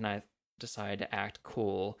and I decided to act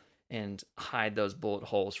cool and hide those bullet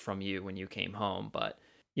holes from you when you came home, but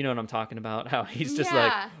you know what I'm talking about? How he's just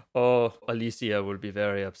like, oh, Alicia will be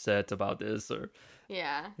very upset about this, or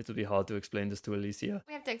it will be hard to explain this to Alicia.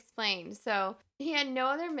 We have to explain. So he had no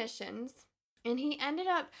other missions, and he ended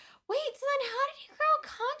up. Wait, so then how did he grow a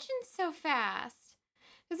conscience so fast?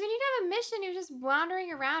 Because when he didn't have a mission, he was just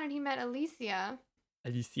wandering around, and he met Alicia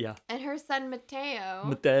and her son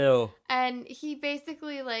Mateo. And he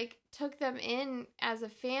basically like took them in as a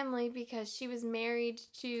family because she was married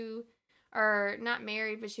to. Or not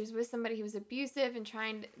married, but she was with somebody who was abusive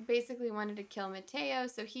and basically wanted to kill Mateo.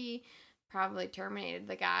 So he probably terminated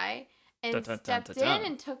the guy and stepped in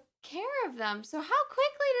and took care of them. So how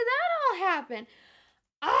quickly did that all happen?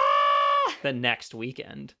 The next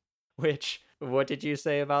weekend. Which, what did you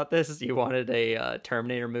say about this? You wanted a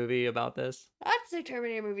Terminator movie about this? That's the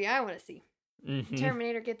Terminator movie I want to see. Mm-hmm.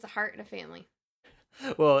 Terminator gets a heart and a family.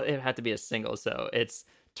 Well, it had to be a single, so it's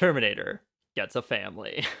Terminator gets a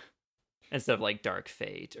family. Instead of like Dark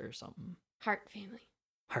Fate or something. Heart family.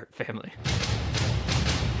 Heart family.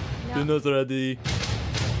 No. Dinner's ready.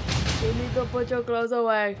 You need to put your clothes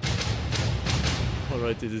away.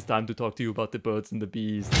 Alright, it is time to talk to you about the birds and the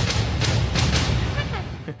bees.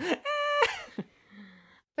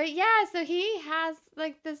 But yeah, so he has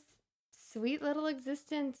like this sweet little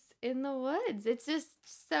existence in the woods. It's just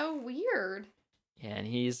so weird. Yeah, and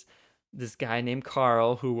he's this guy named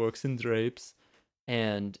Carl who works in drapes,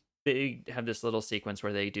 and they have this little sequence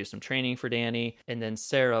where they do some training for Danny, and then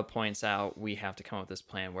Sarah points out we have to come up with this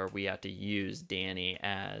plan where we have to use Danny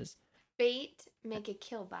as bait, make a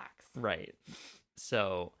kill box. Right.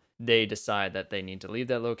 So they decide that they need to leave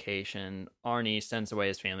that location. Arnie sends away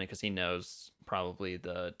his family because he knows probably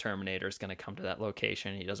the Terminator is going to come to that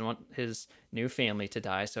location. He doesn't want his new family to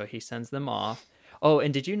die, so he sends them off. Oh,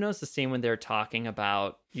 and did you notice the scene when they're talking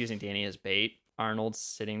about using Danny as bait? Arnold's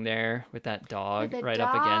sitting there with that dog up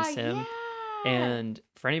against him. Yeah. And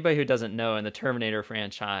for anybody who doesn't know, in the Terminator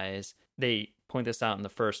franchise, they point this out in the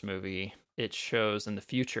first movie. It shows in the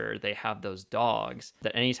future they have those dogs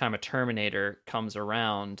that anytime a Terminator comes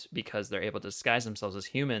around, because they're able to disguise themselves as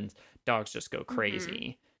humans, dogs just go crazy.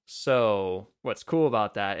 Mm-hmm. So what's cool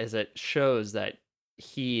about that is it shows that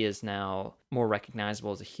he is now more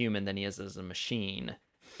recognizable as a human than he is as a machine.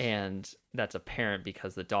 And that's apparent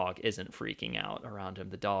because the dog isn't freaking out around him.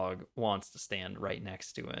 The dog wants to stand right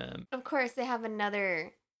next to him. Of course, they have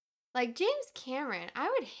another... Like, James Cameron, I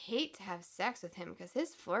would hate to have sex with him because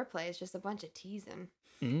his foreplay is just a bunch of teasing.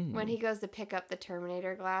 When he goes to pick up the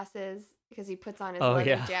Terminator glasses because he puts on his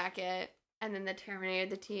leather jacket. And then the Terminator,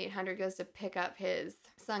 the T-800, goes to pick up his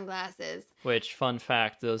sunglasses. Which, fun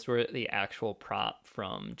fact, those were the actual prop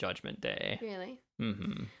from Judgment Day. Really?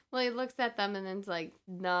 Mm-hmm. Well, he looks at them and then's like,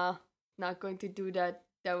 nah, not going to do that.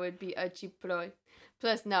 That would be a cheap ploy.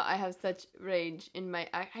 Plus, now I have such range in my...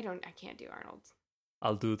 I can't do Arnold.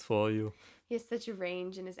 I'll do it for you. He has such a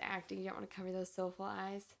range in his acting. You don't want to cover those soulful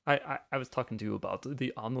eyes. I was talking to you about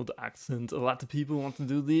the Arnold accent. A lot of people want to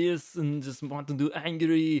do this and just want to do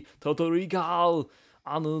angry, Total Recall,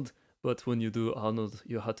 Arnold. But when you do Arnold,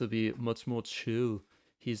 you have to be much more chill.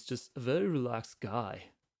 He's just a very relaxed guy,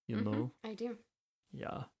 you know? I do.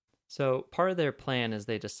 Yeah. So part of their plan is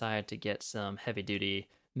they decide to get some heavy-duty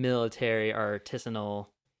military artisanal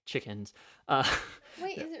chickens.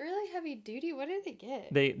 Wait, is it really heavy duty? What did they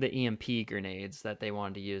get? The EMP grenades that they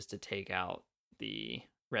wanted to use to take out the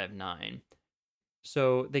Rev 9.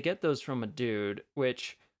 So they get those from a dude,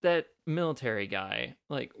 which that military guy,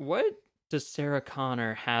 like, what does Sarah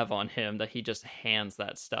Connor have on him that he just hands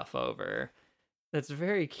that stuff over? That's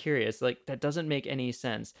very curious. Like, that doesn't make any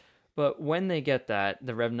sense. But when they get that,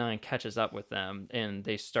 the Rev 9 catches up with them and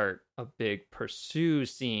they start a big pursue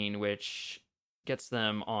scene, which gets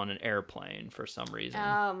them on an airplane for some reason.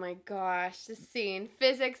 Oh my gosh, this scene.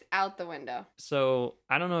 Physics out the window. So,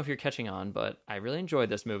 I don't know if you're catching on, but I really enjoyed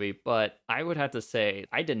this movie, but I would have to say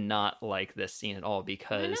I did not like this scene at all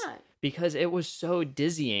because it was so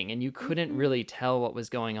dizzying and you couldn't really tell what was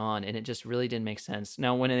going on and it just really didn't make sense.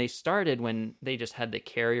 Now, when they started, when they just had the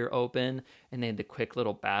carrier open and they had the quick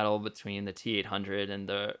little battle between the T-800 and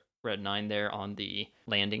the Red 9 there on the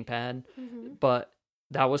landing pad, but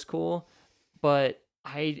that was cool. But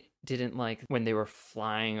I didn't like when they were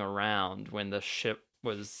flying around when the ship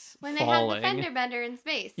was falling. They had the fender bender in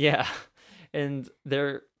space. Yeah. And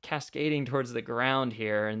they're cascading towards the ground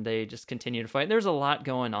here and they just continue to fight. There's a lot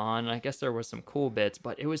going on. I guess there was some cool bits,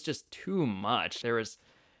 but it was just too much. There was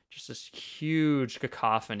just this huge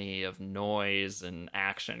cacophony of noise and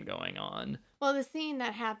action going on. Well, the scene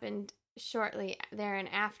that happened shortly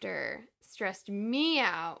thereafter stressed me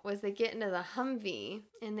out was they get into the Humvee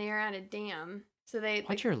and they are at a dam. So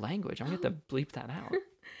What's your language? I'm going to have to bleep that out.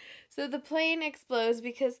 So the plane explodes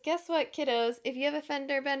because guess what, kiddos? If you have a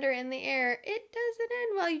fender bender in the air, it doesn't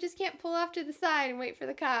end well. You just can't pull off to the side and wait for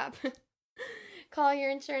the cop. Call your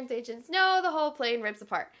insurance agents. No, the whole plane rips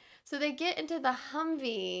apart. So they get into the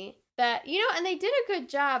Humvee that, and they did a good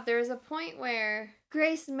job. There was a point where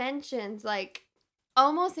Grace mentions, like,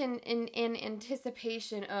 almost in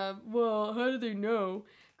anticipation of, well, how do they know?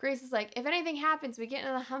 Grace is like, if anything happens, we get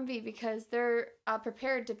into the Humvee because they're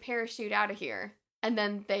prepared to parachute out of here. And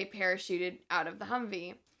then they parachuted out of the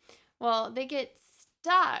Humvee. Well, they get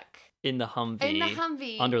stuck. In the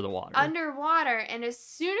Humvee. Under the water. Underwater. And as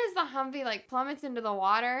soon as the Humvee, like, plummets into the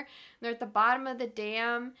water, they're at the bottom of the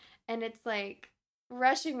dam, and it's, like,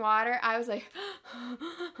 rushing water, I was like,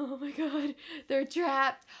 oh my God, they're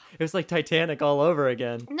trapped. It was like Titanic all over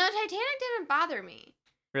again. No, Titanic didn't bother me.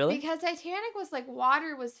 Really? Because Titanic was like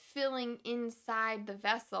water was filling inside the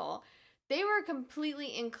vessel. They were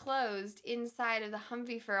completely enclosed inside of the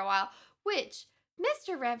Humvee for a while, which,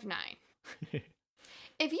 Mr. Rev 9,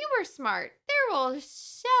 if you were smart, there were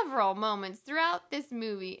several moments throughout this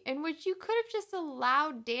movie in which you could have just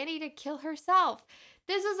allowed Danny to kill herself.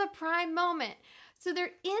 This was a prime moment. So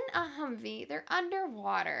they're in a Humvee, they're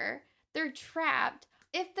underwater, they're trapped.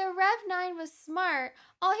 If the Rev 9 was smart,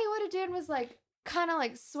 all he would have done was like kind of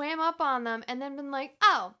like swam up on them and then been like,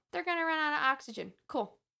 oh, they're going to run out of oxygen.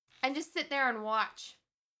 Cool. And just sit there and watch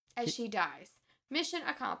as she dies. Mission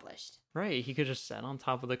accomplished. Right, he could just sit on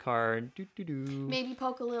top of the car and do. Maybe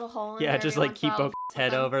poke a little hole in Yeah, there just like keep Boba's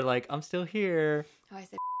head over like, I'm still here. Oh, I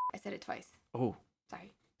said it twice. Oh.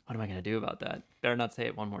 Sorry. What am I going to do about that? Better not say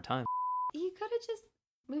it one more time. He could have just,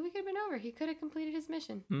 movie could have been over. He could have completed his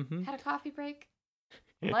mission. Mm-hmm. Had a coffee break.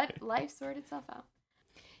 Let life sort itself out.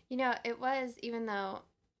 It was, even though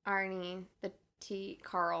Arnie, the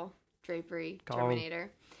Carl Drapery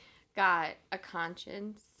Terminator, got a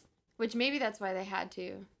conscience, which maybe that's why they had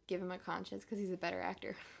to give him a conscience, because he's a better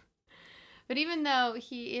actor. But even though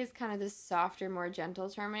he is kind of this softer, more gentle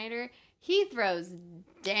Terminator, he throws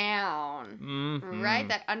down, right?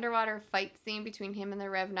 That underwater fight scene between him and the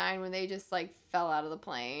Rev 9 when they just, like, fell out of the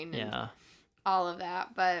plane. Yeah. All of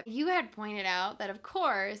that. But you had pointed out that, of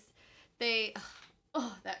course, they...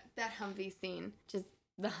 that Humvee scene. Just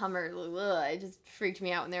the Hummer, it just freaked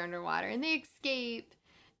me out when they're underwater. And they escape,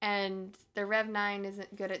 and the Rev 9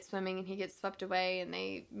 isn't good at swimming, and he gets swept away, and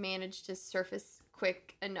they manage to surface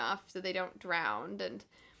quick enough so they don't drown. And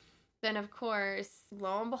then, of course,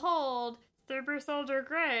 lo and behold, Super Soldier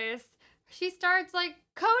Grace, she starts, like,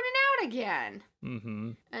 coding out again.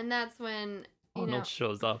 Mm-hmm. And that's when, Arnold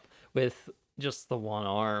shows up with just the one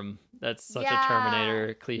arm. That's such a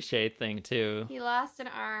Terminator cliche thing, too. He lost an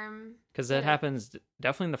arm. Because that happens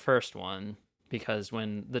definitely in the first one. Because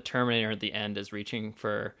when the Terminator at the end is reaching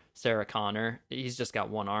for Sarah Connor, he's just got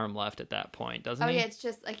one arm left at that point, doesn't he? Oh, yeah, it's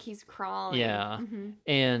just like he's crawling. Yeah. Mm-hmm.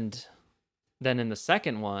 And then in the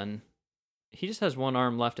second one, he just has one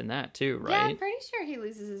arm left in that too, right? Yeah, I'm pretty sure he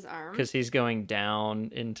loses his arm. Because he's going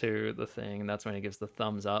down into the thing, and that's when he gives the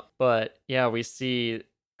thumbs up. But yeah, we see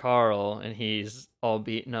Carl, and he's all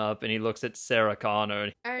beaten up, and he looks at Sarah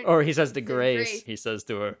Connor, or he says to Grace, he says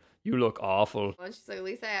to her, "You look awful." Well, she's like, at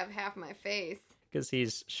least I have half my face. Because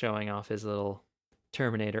he's showing off his little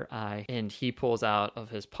Terminator eye, and he pulls out of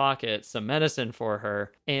his pocket some medicine for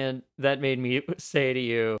her, and that made me say to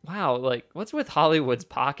you, wow, like, what's with Hollywood's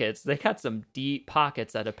pockets? They got some deep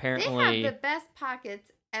pockets that apparently... They have the best pockets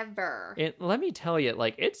ever. Let me tell you,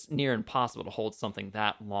 like, it's near impossible to hold something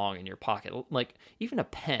that long in your pocket. Like, even a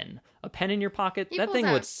pen in your pocket, that thing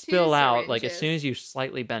would spill out, like, as soon as you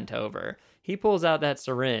slightly bent over. He pulls out that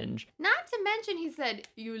syringe. Not to mention, he said,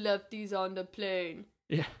 "You left these on the plane."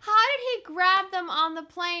 Yeah. How did he grab them on the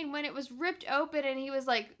plane when it was ripped open and he was,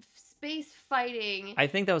 like, space fighting? I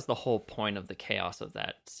think that was the whole point of the chaos of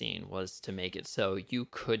that scene, was to make it so you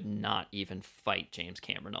could not even fight James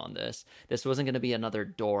Cameron on this. This wasn't going to be another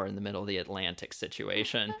door in the middle of the Atlantic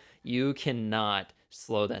situation. You cannot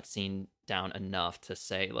slow that scene down enough to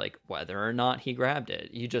say, like, whether or not he grabbed it.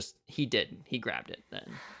 He didn't. He grabbed it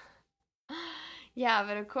then. Yeah,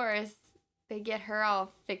 but of course, they get her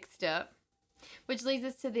all fixed up. Which leads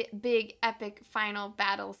us to the big, epic final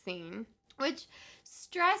battle scene. Which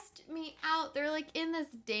stressed me out. They're, like, in this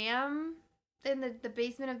dam, in the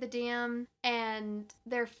basement of the dam, and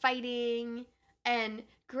they're fighting, and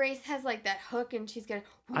Grace has like that hook and she's gonna...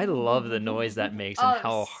 I love the noise that makes and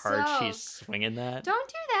how hard she's swinging that. Don't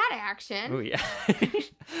do that action. Oh, yeah.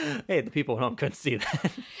 Hey, the people at home couldn't see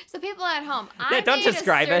that. So people at home, don't made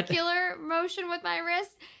describe a it. circular motion with my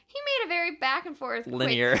wrist. He made a very back and forth,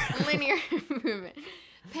 Linear. linear movement.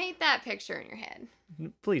 Paint that picture in your head.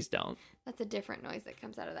 Please don't. That's a different noise that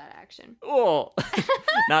comes out of that action. Oh,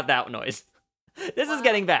 not that noise. This is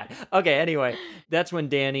getting bad. Okay, anyway, that's when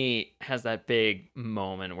Danny has that big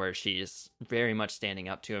moment where she's very much standing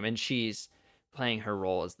up to him and she's playing her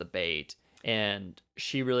role as the bait. And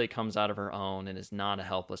she really comes out of her own and is not a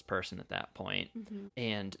helpless person at that point. Mm-hmm.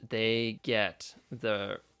 And they get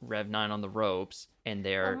the Rev 9 on the ropes and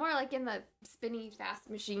they're... more like in the spinny fast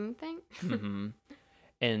machine thing. Mm-hmm.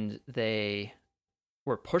 And they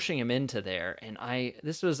were pushing him into there. And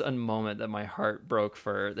this was a moment that my heart broke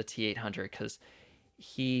for the T-800 because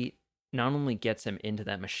he not only gets him into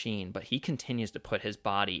that machine, but he continues to put his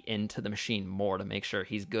body into the machine more to make sure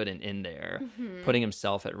he's good and in there, putting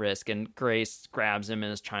himself at risk. And Grace grabs him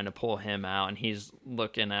and is trying to pull him out, and he's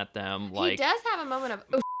looking at them like... He does have a moment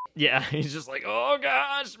of... Yeah, he's just like, oh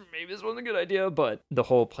gosh, maybe this wasn't a good idea. But the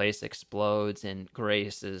whole place explodes, and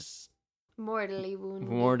Grace is... mortally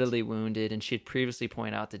wounded. And she'd previously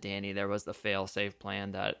pointed out to Danny there was the fail-safe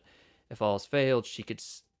plan that if all else failed, she could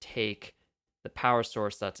take the power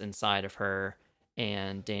source that's inside of her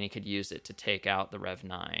and Danny could use it to take out the Rev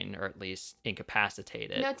 9 or at least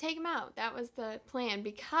incapacitate it. No, take him out. That was the plan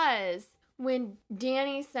because when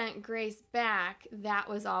Danny sent Grace back, that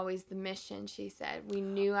was always the mission, she said. We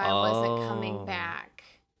knew I wasn't coming back.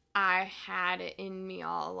 I had it in me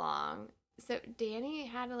all along. So Danny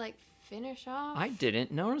had to like finish off. I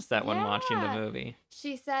didn't notice that when watching the movie.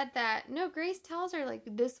 She said that, no, Grace tells her like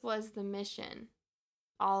this was the mission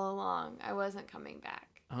all along. I wasn't coming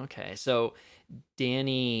back. Okay, so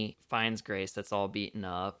Danny finds Grace that's all beaten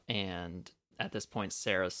up, and at this point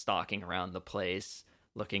Sarah's stalking around the place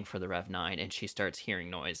looking for the Rev 9, and she starts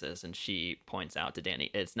hearing noises, and she points out to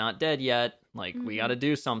Danny, it's not dead yet, like we gotta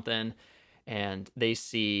do something. And they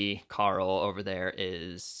see Carl over there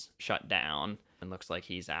is shut down and looks like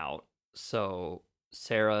he's out. So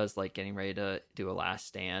Sarah's like getting ready to do a last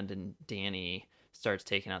stand, and Danny starts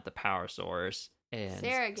taking out the power source. And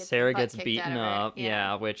Sarah gets beaten up.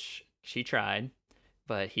 Yeah, which she tried,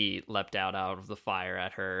 but he leapt out of the fire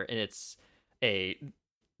at her, and it's a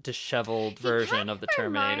disheveled version of the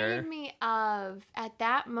Terminator. Reminded me of, at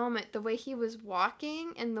that moment, the way he was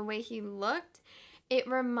walking and the way he looked. It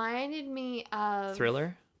reminded me of...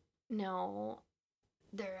 Thriller? No.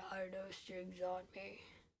 There are no strings on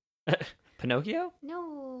me. Pinocchio?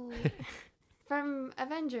 No. From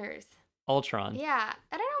Avengers. Ultron. Yeah.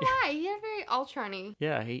 I don't know why. He had very Ultron-y.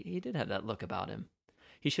 Yeah, he did have that look about him.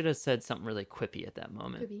 He should have said something really quippy at that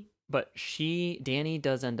moment. Quippy. But Danny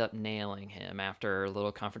does end up nailing him after a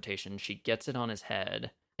little confrontation. She gets it on his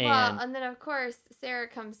head. And then, of course, Sarah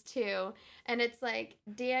comes too, and it's like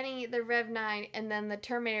Danny, the Rev 9, and then the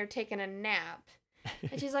Terminator taking a nap.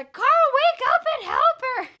 And she's like, Carl, wake up and help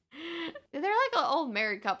her! They're like an old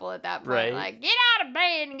married couple at that point. Right. Like, get out of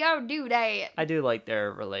bed and go do that. I do like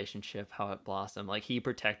their relationship, how it blossomed. Like, he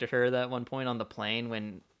protected her that one point on the plane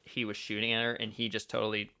when he was shooting at her, and he just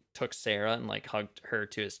totally took Sarah and, like, hugged her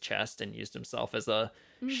to his chest and used himself as a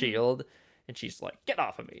shield. And she's like, get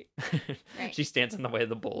off of me. Right. She stands in the way of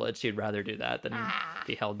the bullet. She'd rather do that than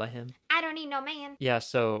be held by him. I don't need no man. Yeah,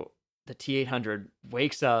 so the T-800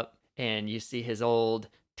 wakes up, and you see his old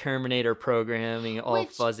Terminator programming all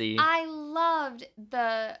fuzzy. I loved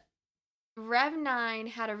the Rev 9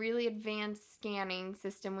 had a really advanced scanning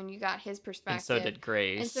system when you got his perspective. And so did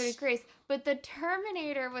Grace. But the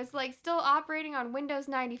Terminator was like still operating on Windows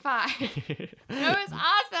 95. It was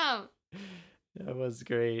awesome. That was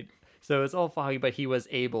great. So it's all foggy, but he was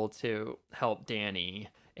able to help Danny,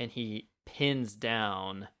 and he pins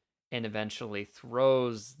down and eventually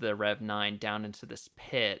throws the Rev 9 down into this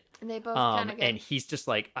pit. And they both kind of get... And he's just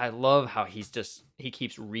like, I love how he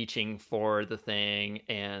keeps reaching for the thing,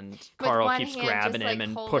 and Carl keeps grabbing him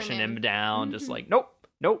and pushing him down, just like,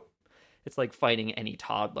 nope. It's like fighting any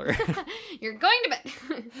toddler. You're going to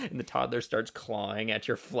bed. And the toddler starts clawing at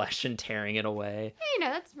your flesh and tearing it away.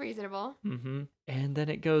 That's reasonable. Mm-hmm. And then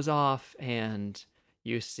it goes off, and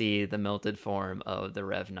you see the melted form of the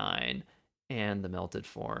Rev 9 and the melted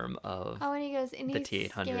form of and he goes, and the he's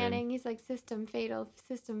T-800. Scanning. He's like, system fatal,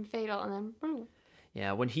 and then boom.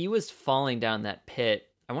 Yeah, when he was falling down that pit,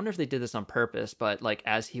 I wonder if they did this on purpose, but like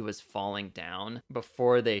as he was falling down,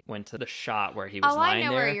 before they went to the shot where he was lying there.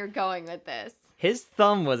 I know where you're going with this. His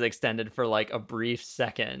thumb was extended for like a brief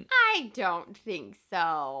second. I don't think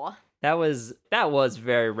so. That was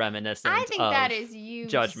very reminiscent I think of that is you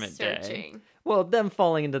Judgment searching. Day. Well, them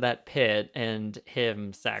falling into that pit and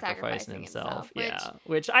him sacrificing himself. Which, Yeah.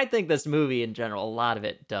 Which I think this movie in general, a lot of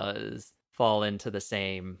it does fall into the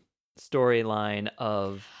same storyline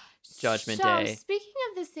of Judgment Day. Speaking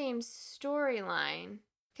of the same storyline,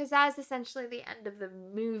 because that is essentially the end of the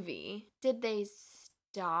movie, did they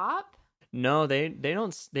stop? No, they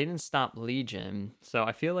didn't stop Legion. So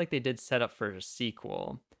I feel like they did set up for a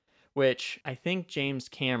sequel, which I think James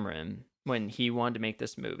Cameron, when he wanted to make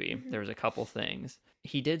this movie, there was a couple things.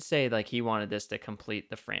 He did say like he wanted this to complete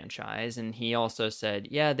the franchise, and he also said,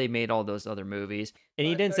 yeah, they made all those other movies. And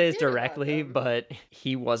he didn't say this directly, but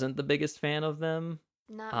he wasn't the biggest fan of them.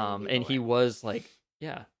 And he was like,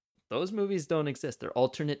 yeah, those movies don't exist. They're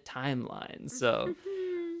alternate timelines. So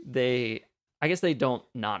I guess they don't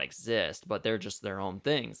not exist, but they're just their own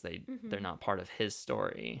things. They're not part of his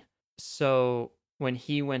story. So when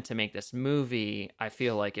he went to make this movie, I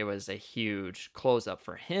feel like it was a huge close up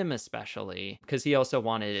for him, especially because he also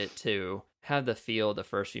wanted it to have the feel of the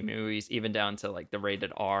first few movies, even down to like the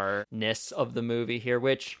rated R-ness of the movie here,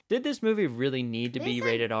 which did this movie really need to be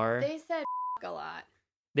rated R? They said a lot.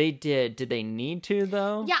 They did. Did they need to,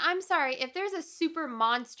 though? Yeah, I'm sorry. If there's a super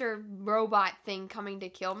monster robot thing coming to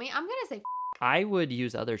kill me, I'm going to say I would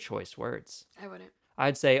use other choice words. I wouldn't.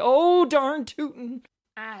 I'd say, oh, darn tootin'.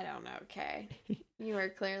 I don't know, Kay. You are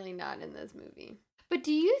clearly not in this movie. But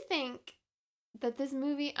do you think that this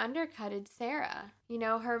movie undercutted Sarah? You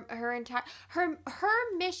know, her entire her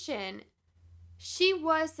mission, she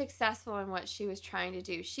was successful in what she was trying to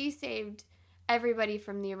do. She saved everybody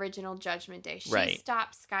from the original Judgment Day. She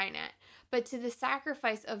stopped Skynet. But to the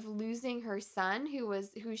sacrifice of losing her son,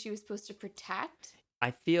 who she was supposed to protect.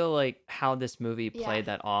 I feel like how this movie played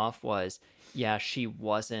that off was, she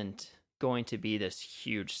wasn't going to be this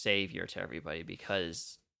huge savior to everybody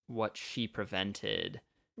because what she prevented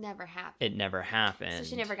never happened. It never happened. So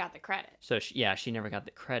she never got the credit. So she never got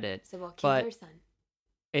the credit. So kill her son.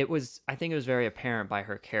 I think it was very apparent by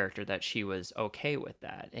her character that she was okay with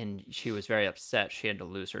that. And she was very upset she had to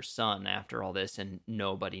lose her son after all this, and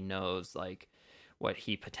nobody knows like what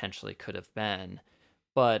he potentially could have been.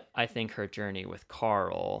 But I think her journey with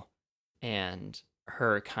Carl and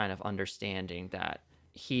her kind of understanding that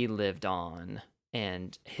he lived on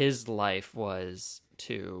and his life was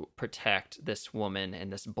to protect this woman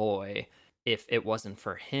and this boy. If it wasn't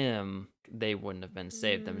for him, they wouldn't have been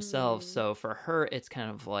saved themselves. So for her, it's kind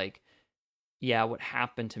of like, yeah, what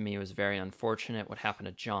happened to me was very unfortunate. What happened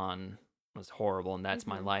to John was horrible, and that's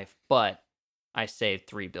my life. But I saved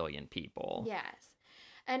 3 billion people. Yes.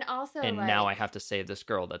 And also, and now I have to save this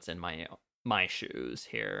girl that's in my shoes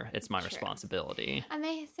here. It's my responsibility. And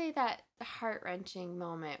they say that heart-wrenching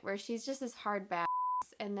moment where she's just this hard badass,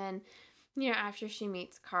 and then, you know, after she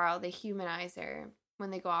meets Carl, they humanize her when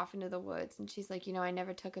they go off into the woods, and she's like, you know, I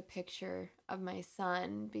never took a picture of my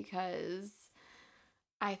son because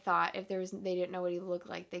I thought if they didn't know what he looked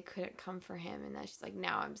like, they couldn't come for him. And then she's like,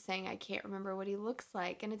 now I'm saying I can't remember what he looks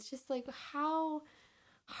like. And it's just like, how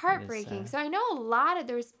heartbreaking. So I know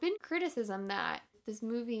there's been criticism that this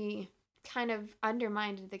movie kind of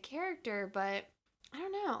undermined the character, but I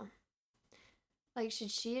don't know. Like, should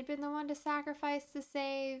she have been the one to sacrifice to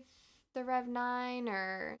save the Rev 9,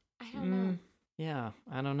 or I don't know. Yeah,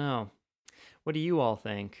 I don't know. What do you all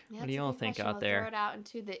think? What do you all think out there? Throw it out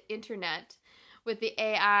into the internet with the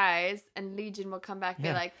AIs, and Legion will come back and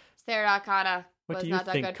be like, Sarah Connor was not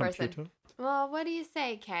a good person. Well, what do you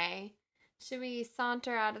say, Kay? Should we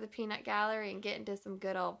saunter out of the peanut gallery and get into some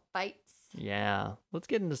good old fights? Yeah, let's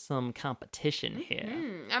get into some competition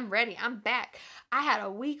here. I'm ready. I'm back. I had a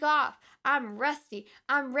week off. I'm rusty.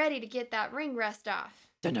 I'm ready to get that ring rust off.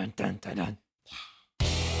 Dun dun dun dun dun.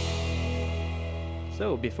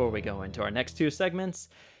 So before we go into our next two segments,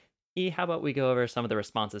 how about we go over some of the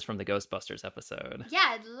responses from the Ghostbusters episode?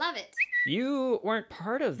 Yeah, I'd love it. You weren't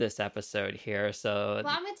part of this episode here, so...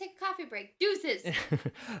 Well, I'm going to take a coffee break. Deuces!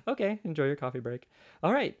 Okay, enjoy your coffee break.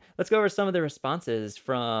 All right, let's go over some of the responses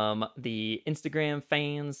from the Instagram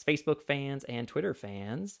fans, Facebook fans, and Twitter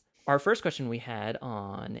fans. Our first question we had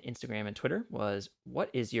on Instagram and Twitter was, what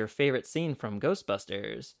is your favorite scene from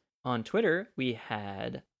Ghostbusters? On Twitter, we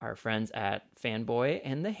had our friends at Fanboy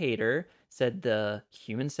and the Hater said the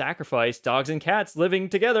human sacrifice, dogs and cats living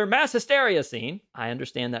together, mass hysteria scene. I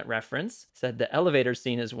understand that reference. Said the elevator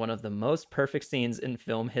scene is one of the most perfect scenes in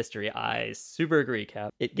film history. I super agree,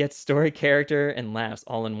 Cap. It gets story, character, and laughs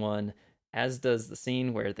all in one, as does the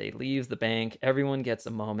scene where they leave the bank. Everyone gets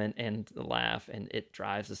a moment and the laugh, and it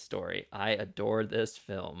drives the story. I adore this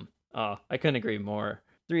film. Oh, I couldn't agree more.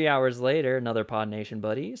 3 hours later, another Pod Nation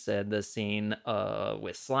buddy said the scene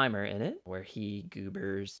with Slimer in it, where he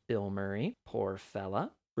goobers Bill Murray. Poor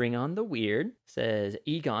fella. Bring on the weird, says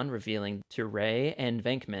Egon, revealing to Ray and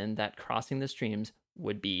Venkman that crossing the streams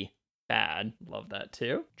would be bad. Love that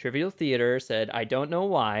too. Trivial Theater said, I don't know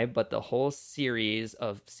why, but the whole series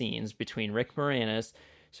of scenes between Rick Moranis,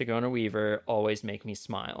 Sigourney Weaver always make me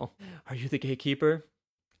smile. Are you the gatekeeper?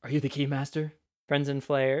 Are you the keymaster? Friends and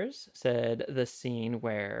Flares said the scene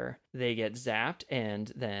where they get zapped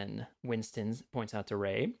and then Winston points out to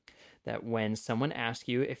Ray that when someone asks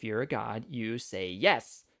you if you're a god, you say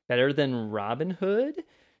yes. Better than Robin Hood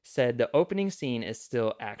said the opening scene is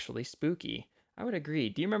still actually spooky. I would agree.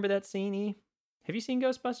 Do you remember that scene, E? Have you seen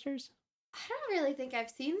Ghostbusters? I don't really think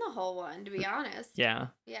I've seen the whole one, to be honest. Yeah.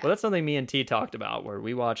 Well, that's something me and T talked about, where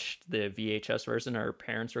we watched the VHS version our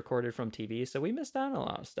parents recorded from TV, so we missed out on a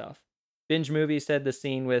lot of stuff. Binge Movie said the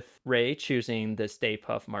scene with Ray choosing the Stay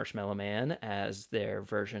Puft Marshmallow Man as their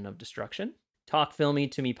version of destruction. Talk Filmy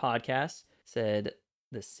to Me podcast said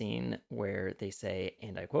the scene where they say,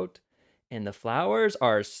 and I quote, and the flowers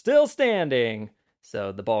are still standing.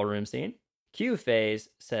 So the ballroom scene. Q Phase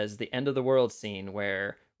says the end of the world scene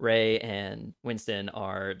where Ray and Winston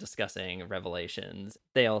are discussing Revelations.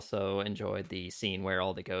 They also enjoyed the scene where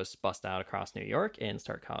all the ghosts bust out across New York and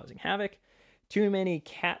start causing havoc. Too Many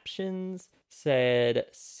Captions said,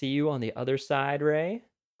 see you on the other side, Ray.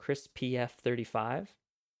 Chris PF35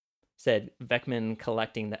 said, Venkman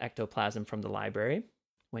collecting the ectoplasm from the library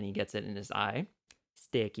when he gets it in his eye.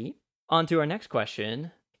 Sticky. On to our next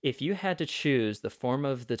question. If you had to choose the form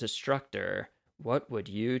of the Destructor, what would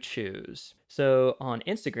you choose? So on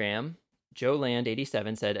Instagram,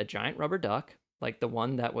 JoeLand87 said, a giant rubber duck, like the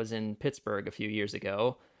one that was in Pittsburgh a few years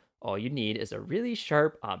ago. All you need is a really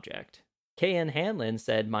sharp object. KN Hanlon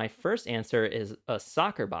said, my first answer is a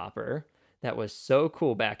soccer bopper. That was so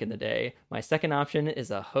cool back in the day. My second option is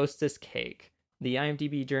a Hostess cake. The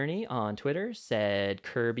IMDb Journey on Twitter said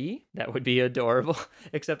Kirby. That would be adorable,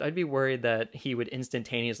 except I'd be worried that he would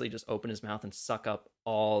instantaneously just open his mouth and suck up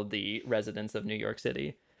all the residents of New York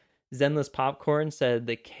City. Zenless Popcorn said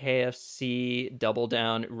the KFC Double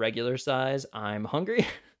Down regular size. I'm hungry.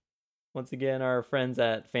 Once again, our friends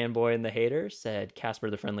at Fanboy and the Hater said Casper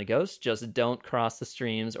the Friendly Ghost, just don't cross the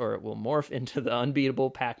streams or it will morph into the unbeatable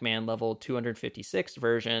Pac-Man level 256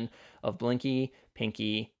 version of Blinky,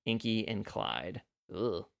 Pinky, Inky, and Clyde.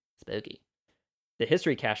 Ugh, spooky. The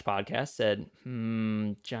History Cache podcast said,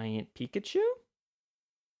 giant Pikachu?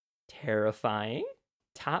 Terrifying.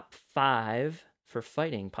 Top 5 for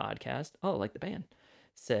fighting podcast. Oh, like the band.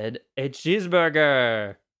 Said, a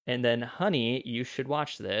cheeseburger. And then, honey, you should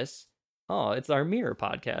watch this. Oh, it's our Mirror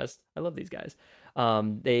podcast. I love these guys.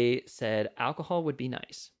 They said alcohol would be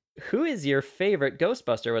nice. Who is your favorite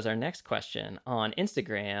Ghostbuster was our next question. On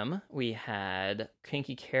Instagram, we had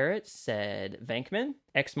Kinky Carrot said Venkman.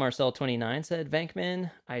 XMarcel29 said Venkman.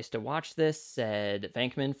 I used to watch this, said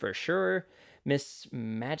Venkman for sure. Miss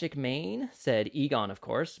Magic Main said Egon, of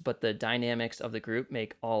course, but the dynamics of the group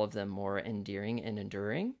make all of them more endearing and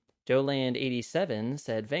enduring. JoeLand87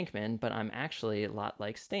 said Venkman, but I'm actually a lot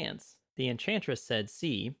like Stance. The Enchantress said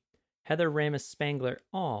C. Heather Ramis Spangler,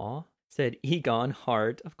 aw, said Egon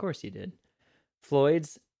Hart. Of course you did.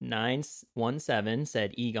 Floyd's 917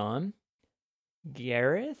 said Egon.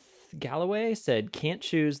 Gareth Galloway said can't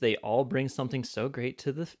choose. They all bring something so great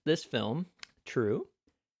to this film. True.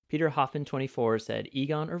 Peter Hoffman 24 said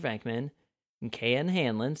Egon or Venkman. And KN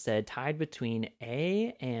Hanlon said tied between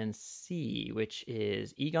A and C, which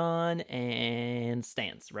is Egon and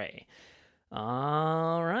Stance Ray.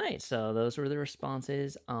 All right, so those were the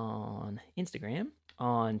responses on Instagram.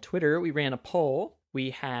 On Twitter, we ran a poll. We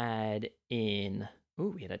had a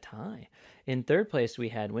tie. In third place, we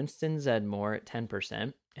had Winston Zedmore at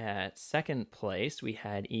 10%. At second place, we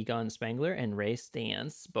had Egon Spangler and Ray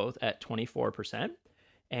Stance, both at 24%.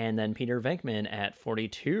 And then Peter Venkman at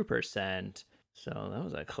 42%. So that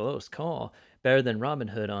was a close call. Better Than Robin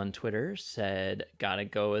Hood on Twitter said, gotta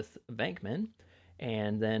go with Venkman.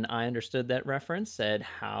 And then I understood that reference, said,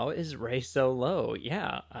 how is Ray so low?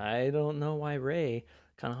 Yeah, I don't know why Ray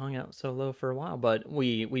kind of hung out so low for a while, but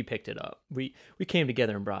we picked it up. We came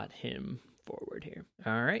together and brought him forward here.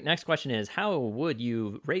 All right, next question is, how would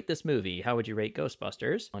you rate this movie? How would you rate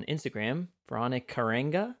Ghostbusters? On Instagram, Veronica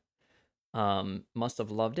Karenga must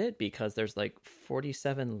have loved it because there's like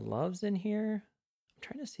 47 loves in here. I'm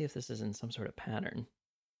trying to see if this is in some sort of pattern.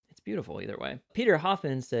 It's beautiful either way. Peter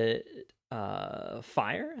Hoffman said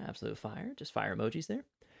fire, absolute fire, just fire emojis there.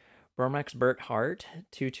 Bromax Burt Hart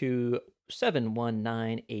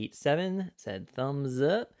 22771987 said thumbs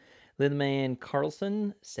up. Lidman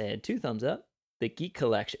Carlson said 2 thumbs up. The Geek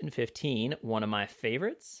Collection 15, one of my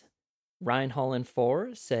favorites. Ryan Holland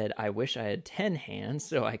 4 said, I wish I had 10 hands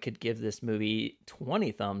so I could give this movie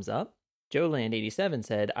 20 thumbs up. Joe Land 87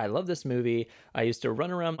 said, I love this movie. I used to run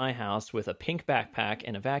around my house with a pink backpack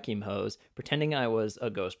and a vacuum hose, pretending I was a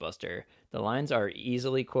Ghostbuster. The lines are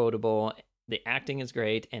easily quotable, the acting is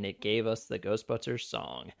great, and it gave us the Ghostbusters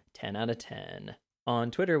song. 10 out of 10.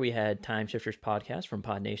 On Twitter, we had Time Shifters Podcast from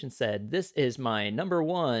Pod Nation said, this is my number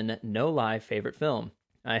one, no lie, favorite film.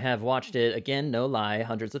 I have watched it, again, no lie,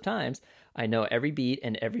 hundreds of times. I know every beat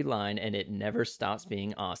and every line, and it never stops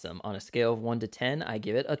being awesome. On a scale of 1 to 10, I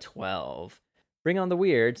give it a 12. Bring on the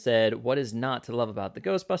Weird said, what is not to love about the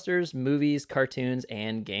Ghostbusters, movies, cartoons,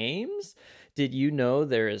 and games? Did you know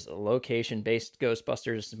there is a location-based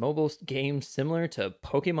Ghostbusters mobile game similar to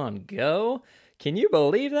Pokemon Go? Can you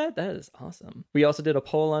believe that? That is awesome. We also did a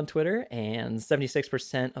poll on Twitter, and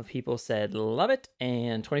 76% of people said love it,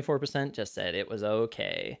 and 24% just said it was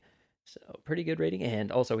okay. So pretty good rating.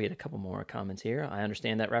 And also we had a couple more comments here. I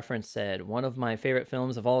understand that reference said one of my favorite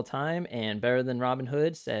films of all time, and better than Robin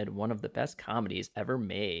Hood said one of the best comedies ever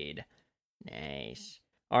made. Nice.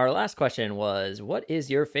 Our last question was, what is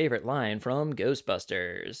your favorite line from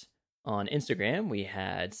Ghostbusters? On Instagram, we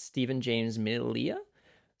had Stephen James Milia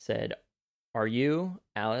said, are you,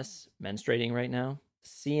 Alice, menstruating right now?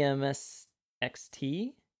 CMSXT?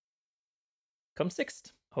 Come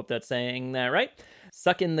sixth. Hope that's saying that right.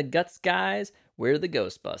 Suck in the guts, guys. We're the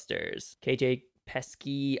Ghostbusters. KJ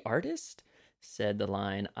Pesky Artist said the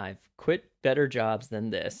line, I've quit better jobs than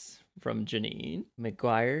this. From Janine.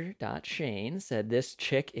 McGuire.Shane said, this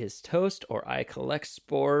chick is toast or I collect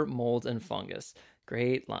spore, mold, and fungus.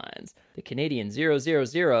 Great lines. The Canadian 000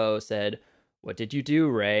 said, what did you do,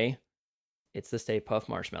 Ray? It's the Stay Puft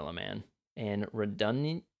Marshmallow Man. And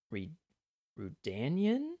Rudanian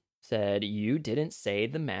said, you didn't say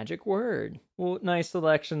the magic word. Well, nice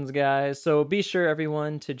selections, guys. So be sure,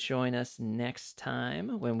 everyone, to join us next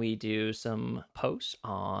time when we do some posts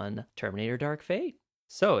on Terminator Dark Fate.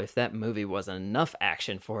 So if that movie was enough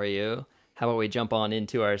action for you, how about we jump on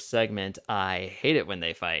into our segment, I Hate It When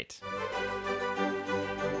They Fight.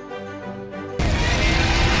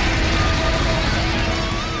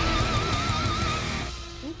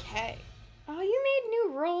 Okay. Oh, you made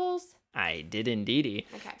new rules. I did indeedy.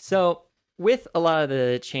 Okay. So with a lot of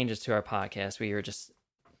the changes to our podcast, we were just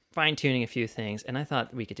fine-tuning a few things, and I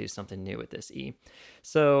thought we could do something new with this, E.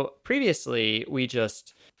 So previously, we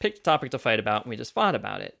just picked a topic to fight about, and we just fought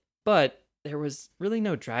about it. But there was really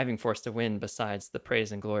no driving force to win besides the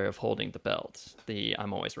praise and glory of holding the belt, the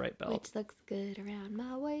I'm Always Right belt. Which looks good around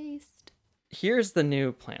my waist. Here's the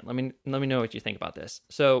new plan. Let me know what you think about this.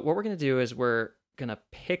 So what we're going to do is we're going to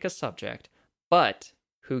pick a subject, but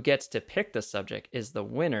who gets to pick the subject is the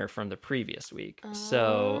winner from the previous week.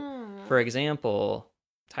 So, for example,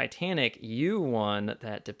 Titanic, you won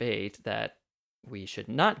that debate that we should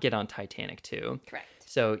not get on Titanic 2. Correct.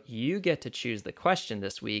 So you get to choose the question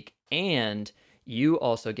this week, and you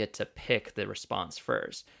also get to pick the response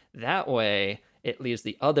first. That way, it leaves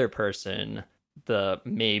the other person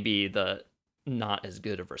maybe the not as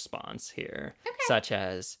good of response here. Okay. Such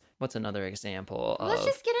as, what's another example of... Let's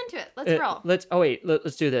just get into it. Let's roll.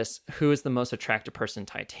 Let's do this. Who is the most attractive person in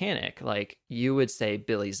Titanic? Like, you would say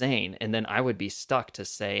Billy Zane, and then I would be stuck to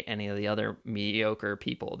say any of the other mediocre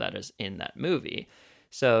people that is in that movie.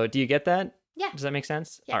 So, do you get that? Yeah. Does that make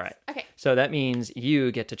sense? Yes. All right. Okay. So that means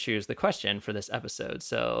you get to choose the question for this episode.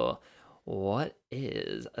 So, what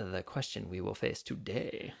is the question we will face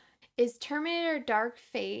today? Is Terminator Dark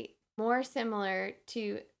Fate more similar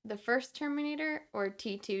to the first Terminator or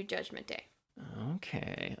T2 Judgment Day?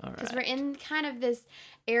 Okay, all right. Because we're in kind of this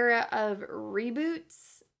era of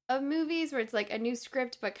reboots of movies where it's like a new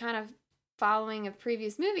script but kind of following of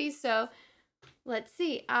previous movies. So let's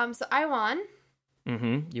see. So I won.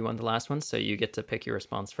 Mm-hmm. You won the last one, so you get to pick your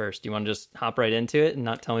response first. Do you want to just hop right into it and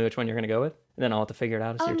not tell me which one you're going to go with? And then I'll have to figure it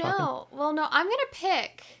out as you're talking? Oh, no. Well, no, I'm going to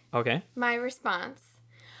pick my response.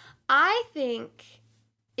 I think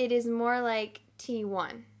it is more like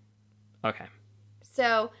T1. Okay.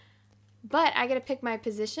 So, but I got to pick my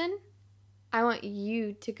position. I want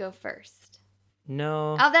you to go first.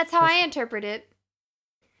 No. Oh, that's how I interpret it.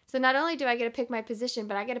 So not only do I get to pick my position,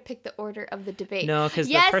 but I get to pick the order of the debate. No, because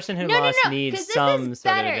the person who lost needs some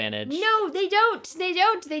sort of advantage. No, they don't. They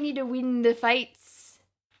don't. They need to win the fights.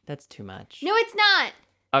 That's too much. No, it's not.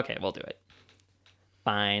 Okay, we'll do it.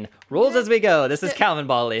 Fine. Rules as we go. This is Calvin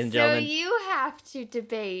Ball, ladies and gentlemen. So you have to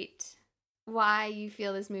debate why you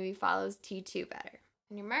feel this movie follows T2 better.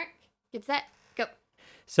 On your mark, get set, go.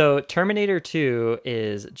 So Terminator 2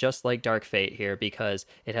 is just like Dark Fate here because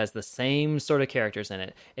it has the same sort of characters in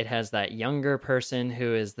it. It has that younger person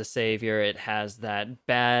who is the savior. It has that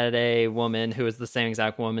bad A woman who is the same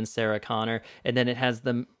exact woman, Sarah Connor. And then it has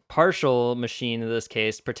the partial machine in this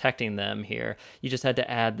case protecting them here. You just had to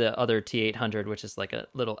add the other T-800, which is like a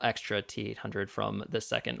little extra T-800 from the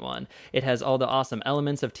second one. It has all the awesome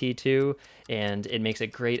elements of T2, and it makes a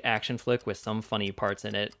great action flick with some funny parts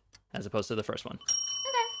in it as opposed to the first one.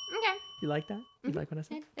 Okay. You like that? You like what I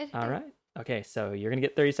said? It- All right. Okay, so you're going to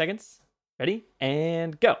get 30 seconds. Ready?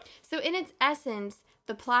 And go. So in its essence,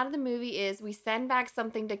 the plot of the movie is we send back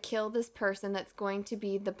something to kill this person that's going to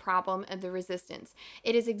be the problem of the resistance.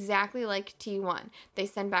 It is exactly like T1. They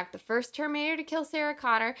send back the first Terminator to kill Sarah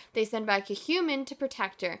Connor. They send back a human to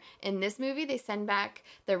protect her. In this movie, they send back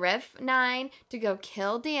the Rev 9 to go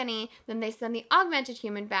kill Danny. Then they send the augmented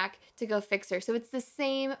human back to go fix her. So it's the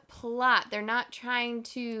same plot. They're not trying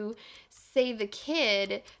to save the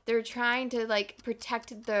kid. They're trying to like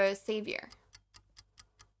protect the savior.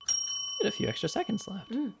 A few extra seconds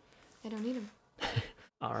left. I don't need him.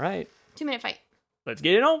 All right. 2-minute fight. Let's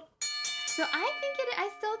get it on. So I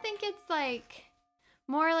still think it's like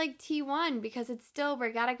more like T1 because it's still, we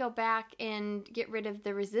gotta go back and get rid of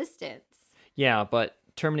the resistance. Yeah, but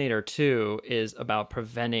Terminator 2 is about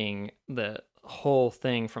preventing the whole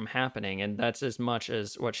thing from happening, and that's as much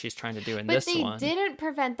as what she's trying to do in this one. But they didn't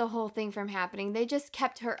prevent the whole thing from happening. They just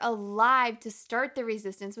kept her alive to start the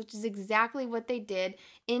resistance, which is exactly what they did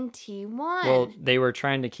in T1. Well, they were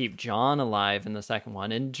trying to keep John alive in the second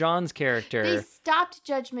one, and John's character... They stopped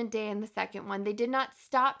Judgment Day in the second one. They did not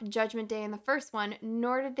stop Judgment Day in the first one,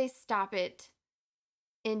 nor did they stop it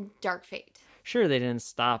in Dark Fate. Sure, they didn't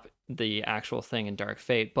stop the actual thing in Dark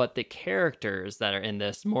Fate, but the characters that are in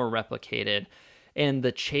this more replicated, and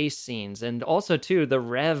the chase scenes, and also too the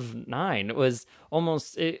Rev 9 was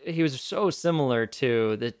almost he was so similar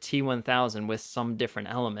to the T-1000 with some different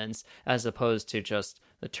elements, as opposed to just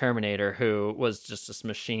the Terminator, who was just this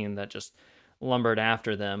machine that just lumbered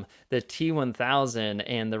after them. The T-1000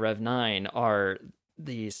 and the Rev 9 are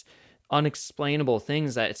these unexplainable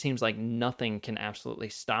things that it seems like nothing can absolutely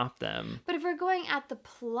stop them. But if we're going at the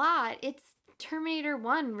plot, it's Terminator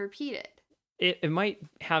 1 repeated. It might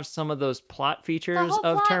have some of those plot features The whole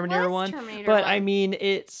of plot Terminator was 1, Terminator but 1. I mean,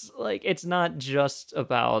 it's like, it's not just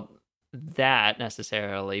about that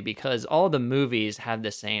necessarily, because all the movies have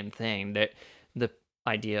the same thing, that the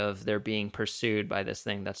idea of they're being pursued by this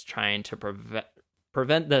thing that's trying to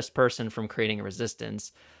prevent this person from creating a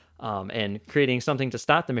resistance, and creating something to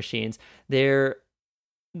stop the machines. The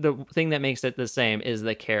thing that makes it the same is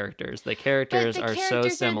the characters. The characters are so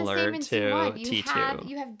similar to T2.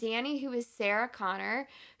 You have Danny, who is Sarah Connor,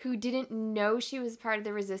 who didn't know she was part of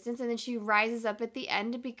the resistance, and then she rises up at the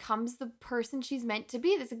end and becomes the person she's meant to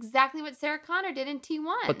be. That's exactly what Sarah Connor did in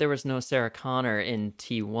T1. But there was no Sarah Connor in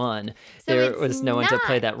T1. So there it's was no one to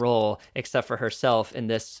play not- that role except for herself in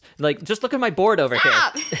this. Like, just look at my board over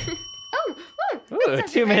Stop! here. Ooh, Ooh,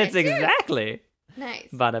 that's 2 right, minutes too. exactly. Nice.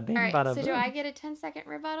 Bada bing, All right, bada so boom. do I get a 10-second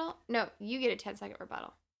rebuttal? No, you get a 10-second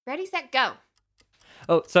rebuttal. Ready, set, go.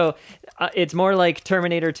 Oh, so it's more like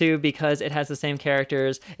Terminator 2 because it has the same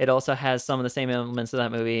characters. It also has some of the same elements of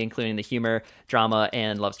that movie, including the humor, drama,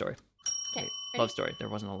 and love story. Okay. Love story. There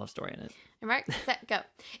wasn't a love story in it. All right, set, go.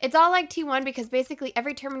 It's all like T1 because basically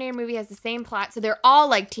every Terminator movie has the same plot, so they're all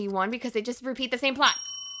like T1 because they just repeat the same plot.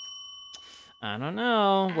 I don't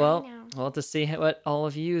know. I Well, know. we'll have to see what all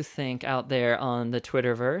of you think out there on the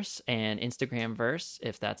Twitterverse and Instagramverse,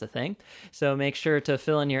 if that's a thing. So make sure to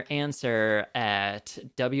fill in your answer at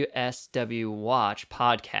WSW Watch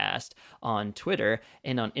Podcast on Twitter,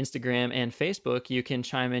 and on Instagram and Facebook, you can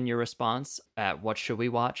chime in your response at What Should We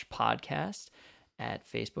Watch Podcast at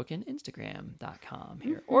Facebook and Instagram.com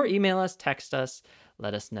here. Or email us, text us,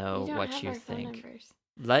 let us know We don't what have you our phone think. numbers.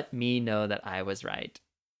 Let me know that I was right.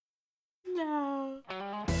 No.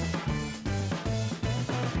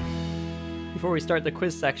 Before we start the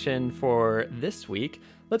quiz section for this week,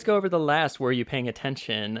 let's go over the last Were You Paying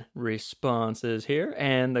Attention responses here.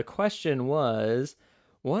 And the question was,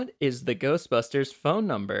 what is the Ghostbusters phone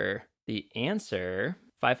number? The answer,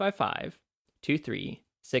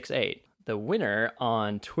 555-2368. The winner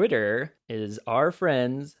on Twitter is our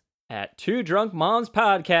friends at Two Drunk Moms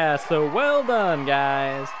Podcast. So well done,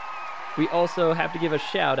 guys. We also have to give a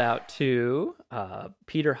shout out to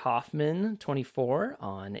Peter Hoffman 24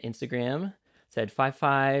 on Instagram. Said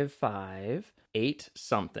 5558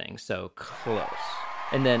 something, so close.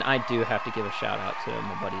 And then I do have to give a shout out to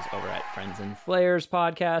my buddies over at Friends and Flares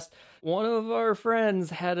podcast. One of our friends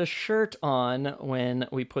had a shirt on when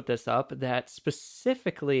we put this up that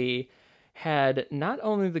specifically had not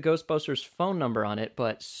only the Ghostbusters phone number on it,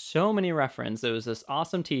 but so many references. There was this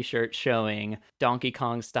awesome t-shirt showing Donkey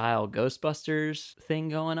Kong style Ghostbusters thing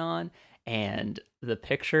going on. And the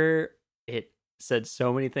picture, it said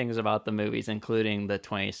so many things about the movies, including the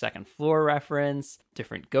 22nd floor reference,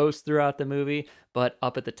 different ghosts throughout the movie. But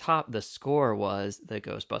up at the top, the score was the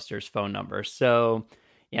Ghostbusters phone number. So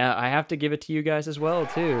yeah, I have to give it to you guys as well,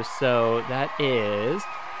 too. So that is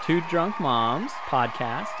Two Drunk Moms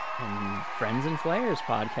podcast and Friends and Flares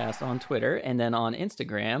podcast on Twitter. And then on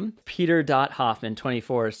Instagram,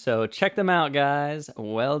 Peter.Hoffman24. So check them out, guys.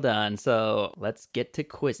 Well done. So let's get to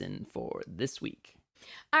quizzing for this week.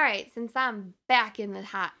 All right, since I'm back in the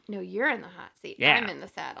hot... No, you're in the hot seat. Yeah. I'm in the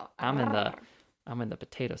saddle. I'm in the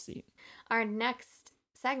potato seat. Our next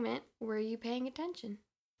segment, were you paying attention?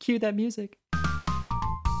 Cue that music.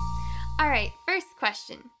 All right, first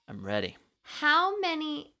question. I'm ready. How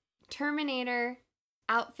many Terminator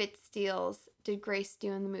outfit steals did Grace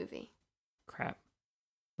do in the movie? Crap.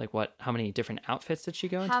 Like what? How many different outfits did she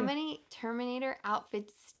go into? How many Terminator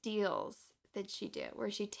outfit steals did she do,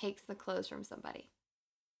 where she takes the clothes from somebody?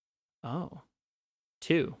 Oh.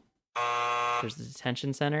 2. There's the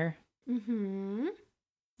detention center. Mm-hmm.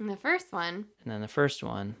 And the first one. And then the first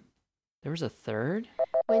one. There was a third?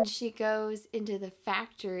 When she goes into the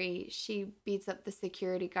factory, she beats up the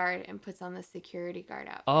security guard and puts on the security guard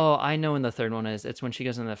outfit. Oh, I know when the third one is. It's when she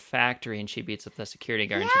goes in the factory and she beats up the security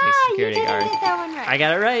guard Yeah, and she takes the security you did guard. get that one right. I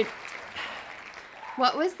got it right.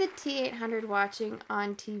 What was the T-800 watching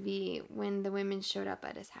on TV when the women showed up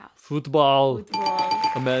at his house? Football. Football.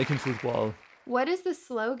 American football. What is the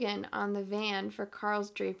slogan on the van for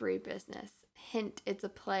Carl's drapery business? Hint, it's a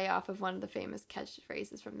play off of one of the famous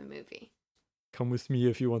catchphrases from the movie. Come with me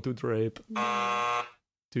if you want to drape.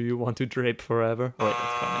 Do you want to drape forever? Oh, wait,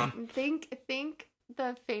 that's coming. Think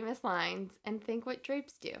the famous lines and think what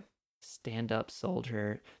drapes do. Stand up,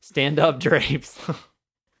 soldier. Stand up, drapes.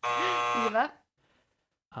 Give up?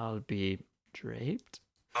 I'll be draped?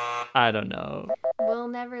 I don't know. We'll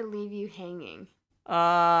never leave you hanging.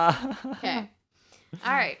 Okay.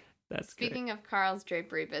 All right. That's Speaking of Carl's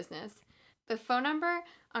drapery business, the phone number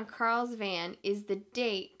on Carl's van is the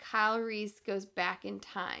date Kyle Reese goes back in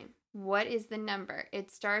time. What is the number? It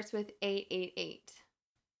starts with 888.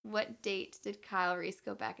 What date did Kyle Reese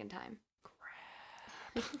go back in time?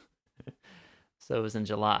 Crap. So it was in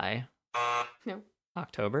July. No.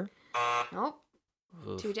 October? Nope.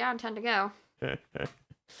 Oof. 2 down, 10 to go.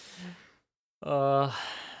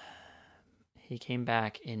 He came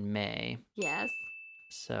back in May. Yes.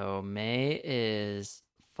 So May is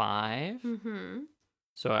 5. Mm-hmm.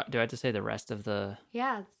 So do I have to say the rest of the...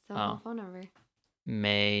 Yeah, it's the whole phone number.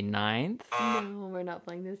 May 9th? No, we're not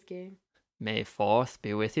playing this game. May 4th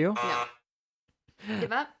be with you? No.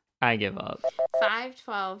 Give up? I give up.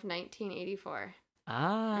 5/12/1984.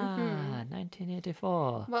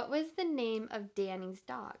 1984. What was the name of Danny's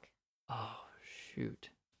dog? Oh, shoot.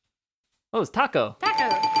 Oh, it's Taco. Taco.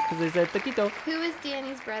 Because they said taquito. Who is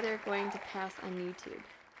Danny's brother going to pass on YouTube?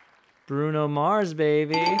 Bruno Mars,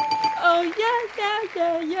 baby. Oh, yeah.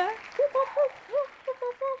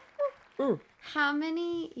 How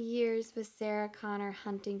many years was Sarah Connor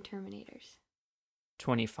hunting Terminators?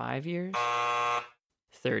 25 years?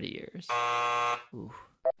 30 years. Ooh.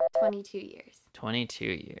 22 years. 22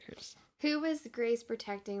 years. Who was Grace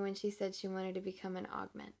protecting when she said she wanted to become an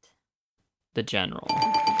augment? The general.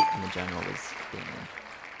 And the general was Danny.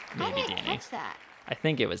 How Maybe did I Danny. catch that? I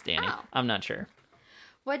think it was Danny. Oh. I'm not sure.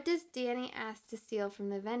 What does Danny ask to steal from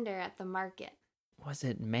the vendor at the market? Was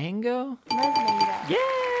it mango? Mango. Yeah!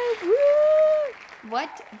 Woo!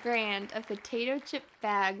 What brand of potato chip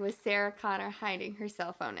bag was Sarah Connor hiding her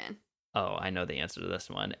cell phone in? Oh, I know the answer to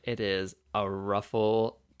this one. It is a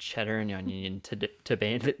Ruffle cheddar and onion tomato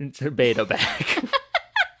bag.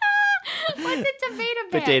 What's a tomato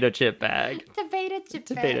bag? Potato chip bag. Tomato chip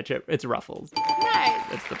bag. Potato chip. It's Ruffles. Nice.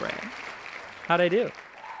 That's the brand. How'd I do?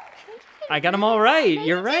 I got them all right. No,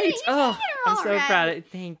 You're you right. did it. You Oh, did it I'm all so right. proud of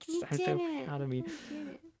Thanks. You I'm did so it. proud of me. You did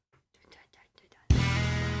it.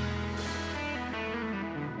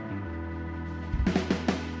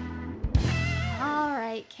 All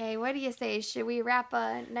right, Kay, what do you say? Should we wrap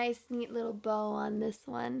a nice, neat little bow on this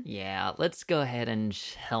one? Yeah, let's go ahead and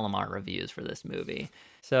tell them our reviews for this movie.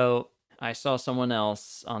 So I saw someone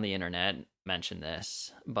else on the internet mention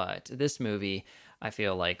this, but this movie I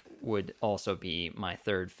feel like would also be my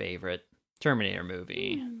third favorite Terminator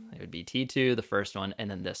movie. It would be T2, the first one, and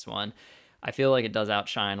then this one. I feel like it does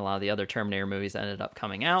outshine a lot of the other Terminator movies that ended up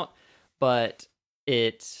coming out, but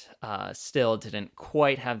it still didn't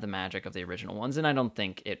quite have the magic of the original ones, and I don't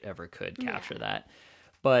think it ever could capture that.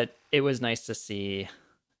 But it was nice to see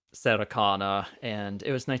Sarah Connor, and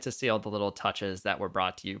it was nice to see all the little touches that were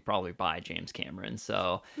brought to you probably by James Cameron.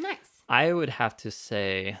 So Nice. I would have to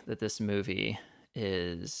say that this movie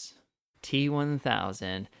is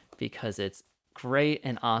T1000 because it's great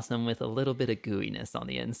and awesome with a little bit of gooiness on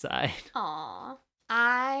the inside. Aw.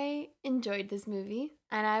 I enjoyed this movie,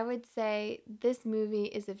 and I would say this movie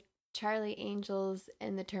is if Charlie Angels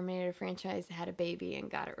and the Terminator franchise had a baby and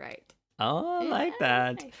got it right. Oh, I like Yeah,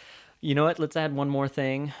 that. nice. You know what? Let's add one more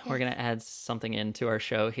thing. We're Yes. going to add something into our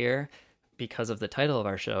show here. Because of the title of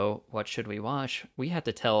our show, What Should We Watch? We have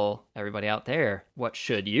to tell everybody out there, what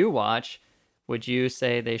should you watch? Would you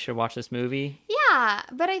say they should watch this movie? Yeah,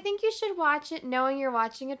 but I think you should watch it knowing you're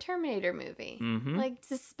watching a Terminator movie. Mm-hmm. Like,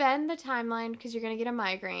 suspend the timeline because you're going to get a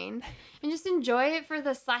migraine. And just enjoy it for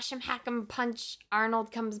the slash 'em, hack 'em, punch.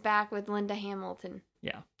 Arnold comes back with Linda Hamilton.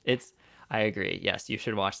 Yeah, I agree. Yes, you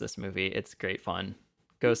should watch this movie. It's great fun.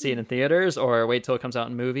 Go see it in theaters or wait till it comes out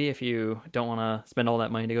in movie if you don't want to spend all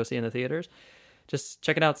that money to go see it in the theaters. Just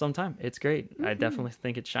check it out sometime. It's great. I definitely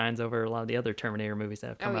think it shines over a lot of the other Terminator movies that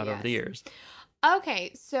have come out over the yes. years.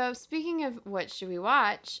 Okay, so speaking of what should we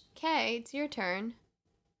watch, Kay, it's your turn.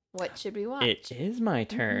 What should we watch? It is my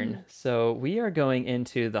turn. So we are going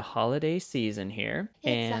into the holiday season here.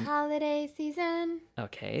 It's and a holiday season.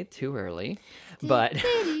 okay, too early. But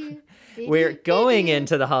Do-do-do, we're going do-do-do.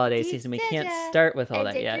 into the holiday season. We can't start with all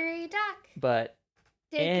A that yet. dickory dock, But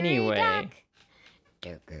dickory anyway. dock,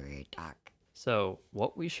 dickory dock. so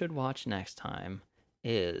what we should watch next time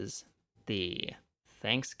is the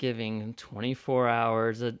Thanksgiving 24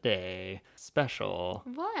 hours a day special,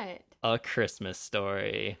 What? A Christmas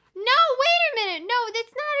Story. No, wait a minute. No,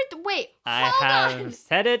 that's not a. Wait, I hold have on.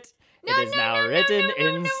 said it. No, It is no, now no, no, written no, no,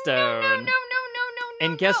 in no, stone. No.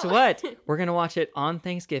 And guess no. what? We're going to watch it on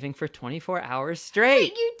Thanksgiving for 24 hours Wait,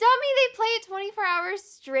 straight. you dummy! They play it 24 hours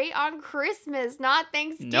straight on Christmas, not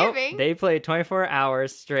Thanksgiving. Nope, they play 24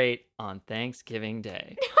 hours straight on Thanksgiving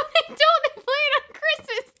Day. No, they don't. They play it on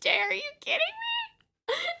Christmas Day. Are you kidding me?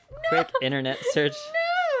 No. Quick internet search.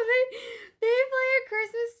 No, they play a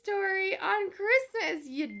Christmas story on Christmas.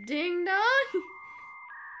 You ding dong.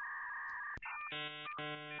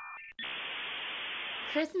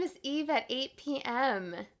 Christmas Eve at 8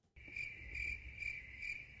 p.m.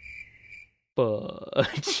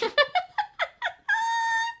 Fudge.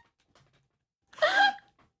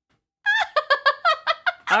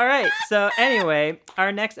 All right. So anyway,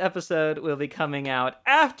 our next episode will be coming out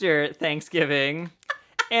after Thanksgiving,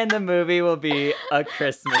 and the movie will be A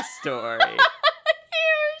Christmas Story.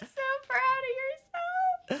 You're so proud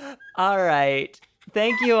of yourself. All right.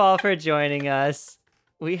 Thank you all for joining us.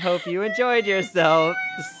 We hope you enjoyed yourself.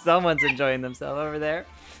 Someone's enjoying themselves over there.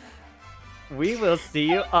 We will see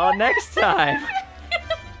you all next time.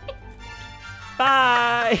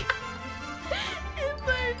 Bye. It's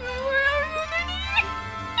like 24 hours of the year.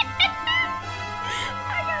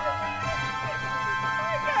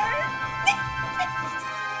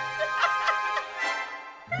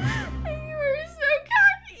 You were so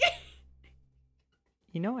cocky.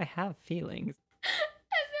 You know I have feelings.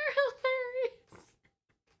 And they're hilarious.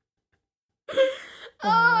 Oh,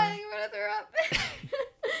 I think I'm gonna throw up.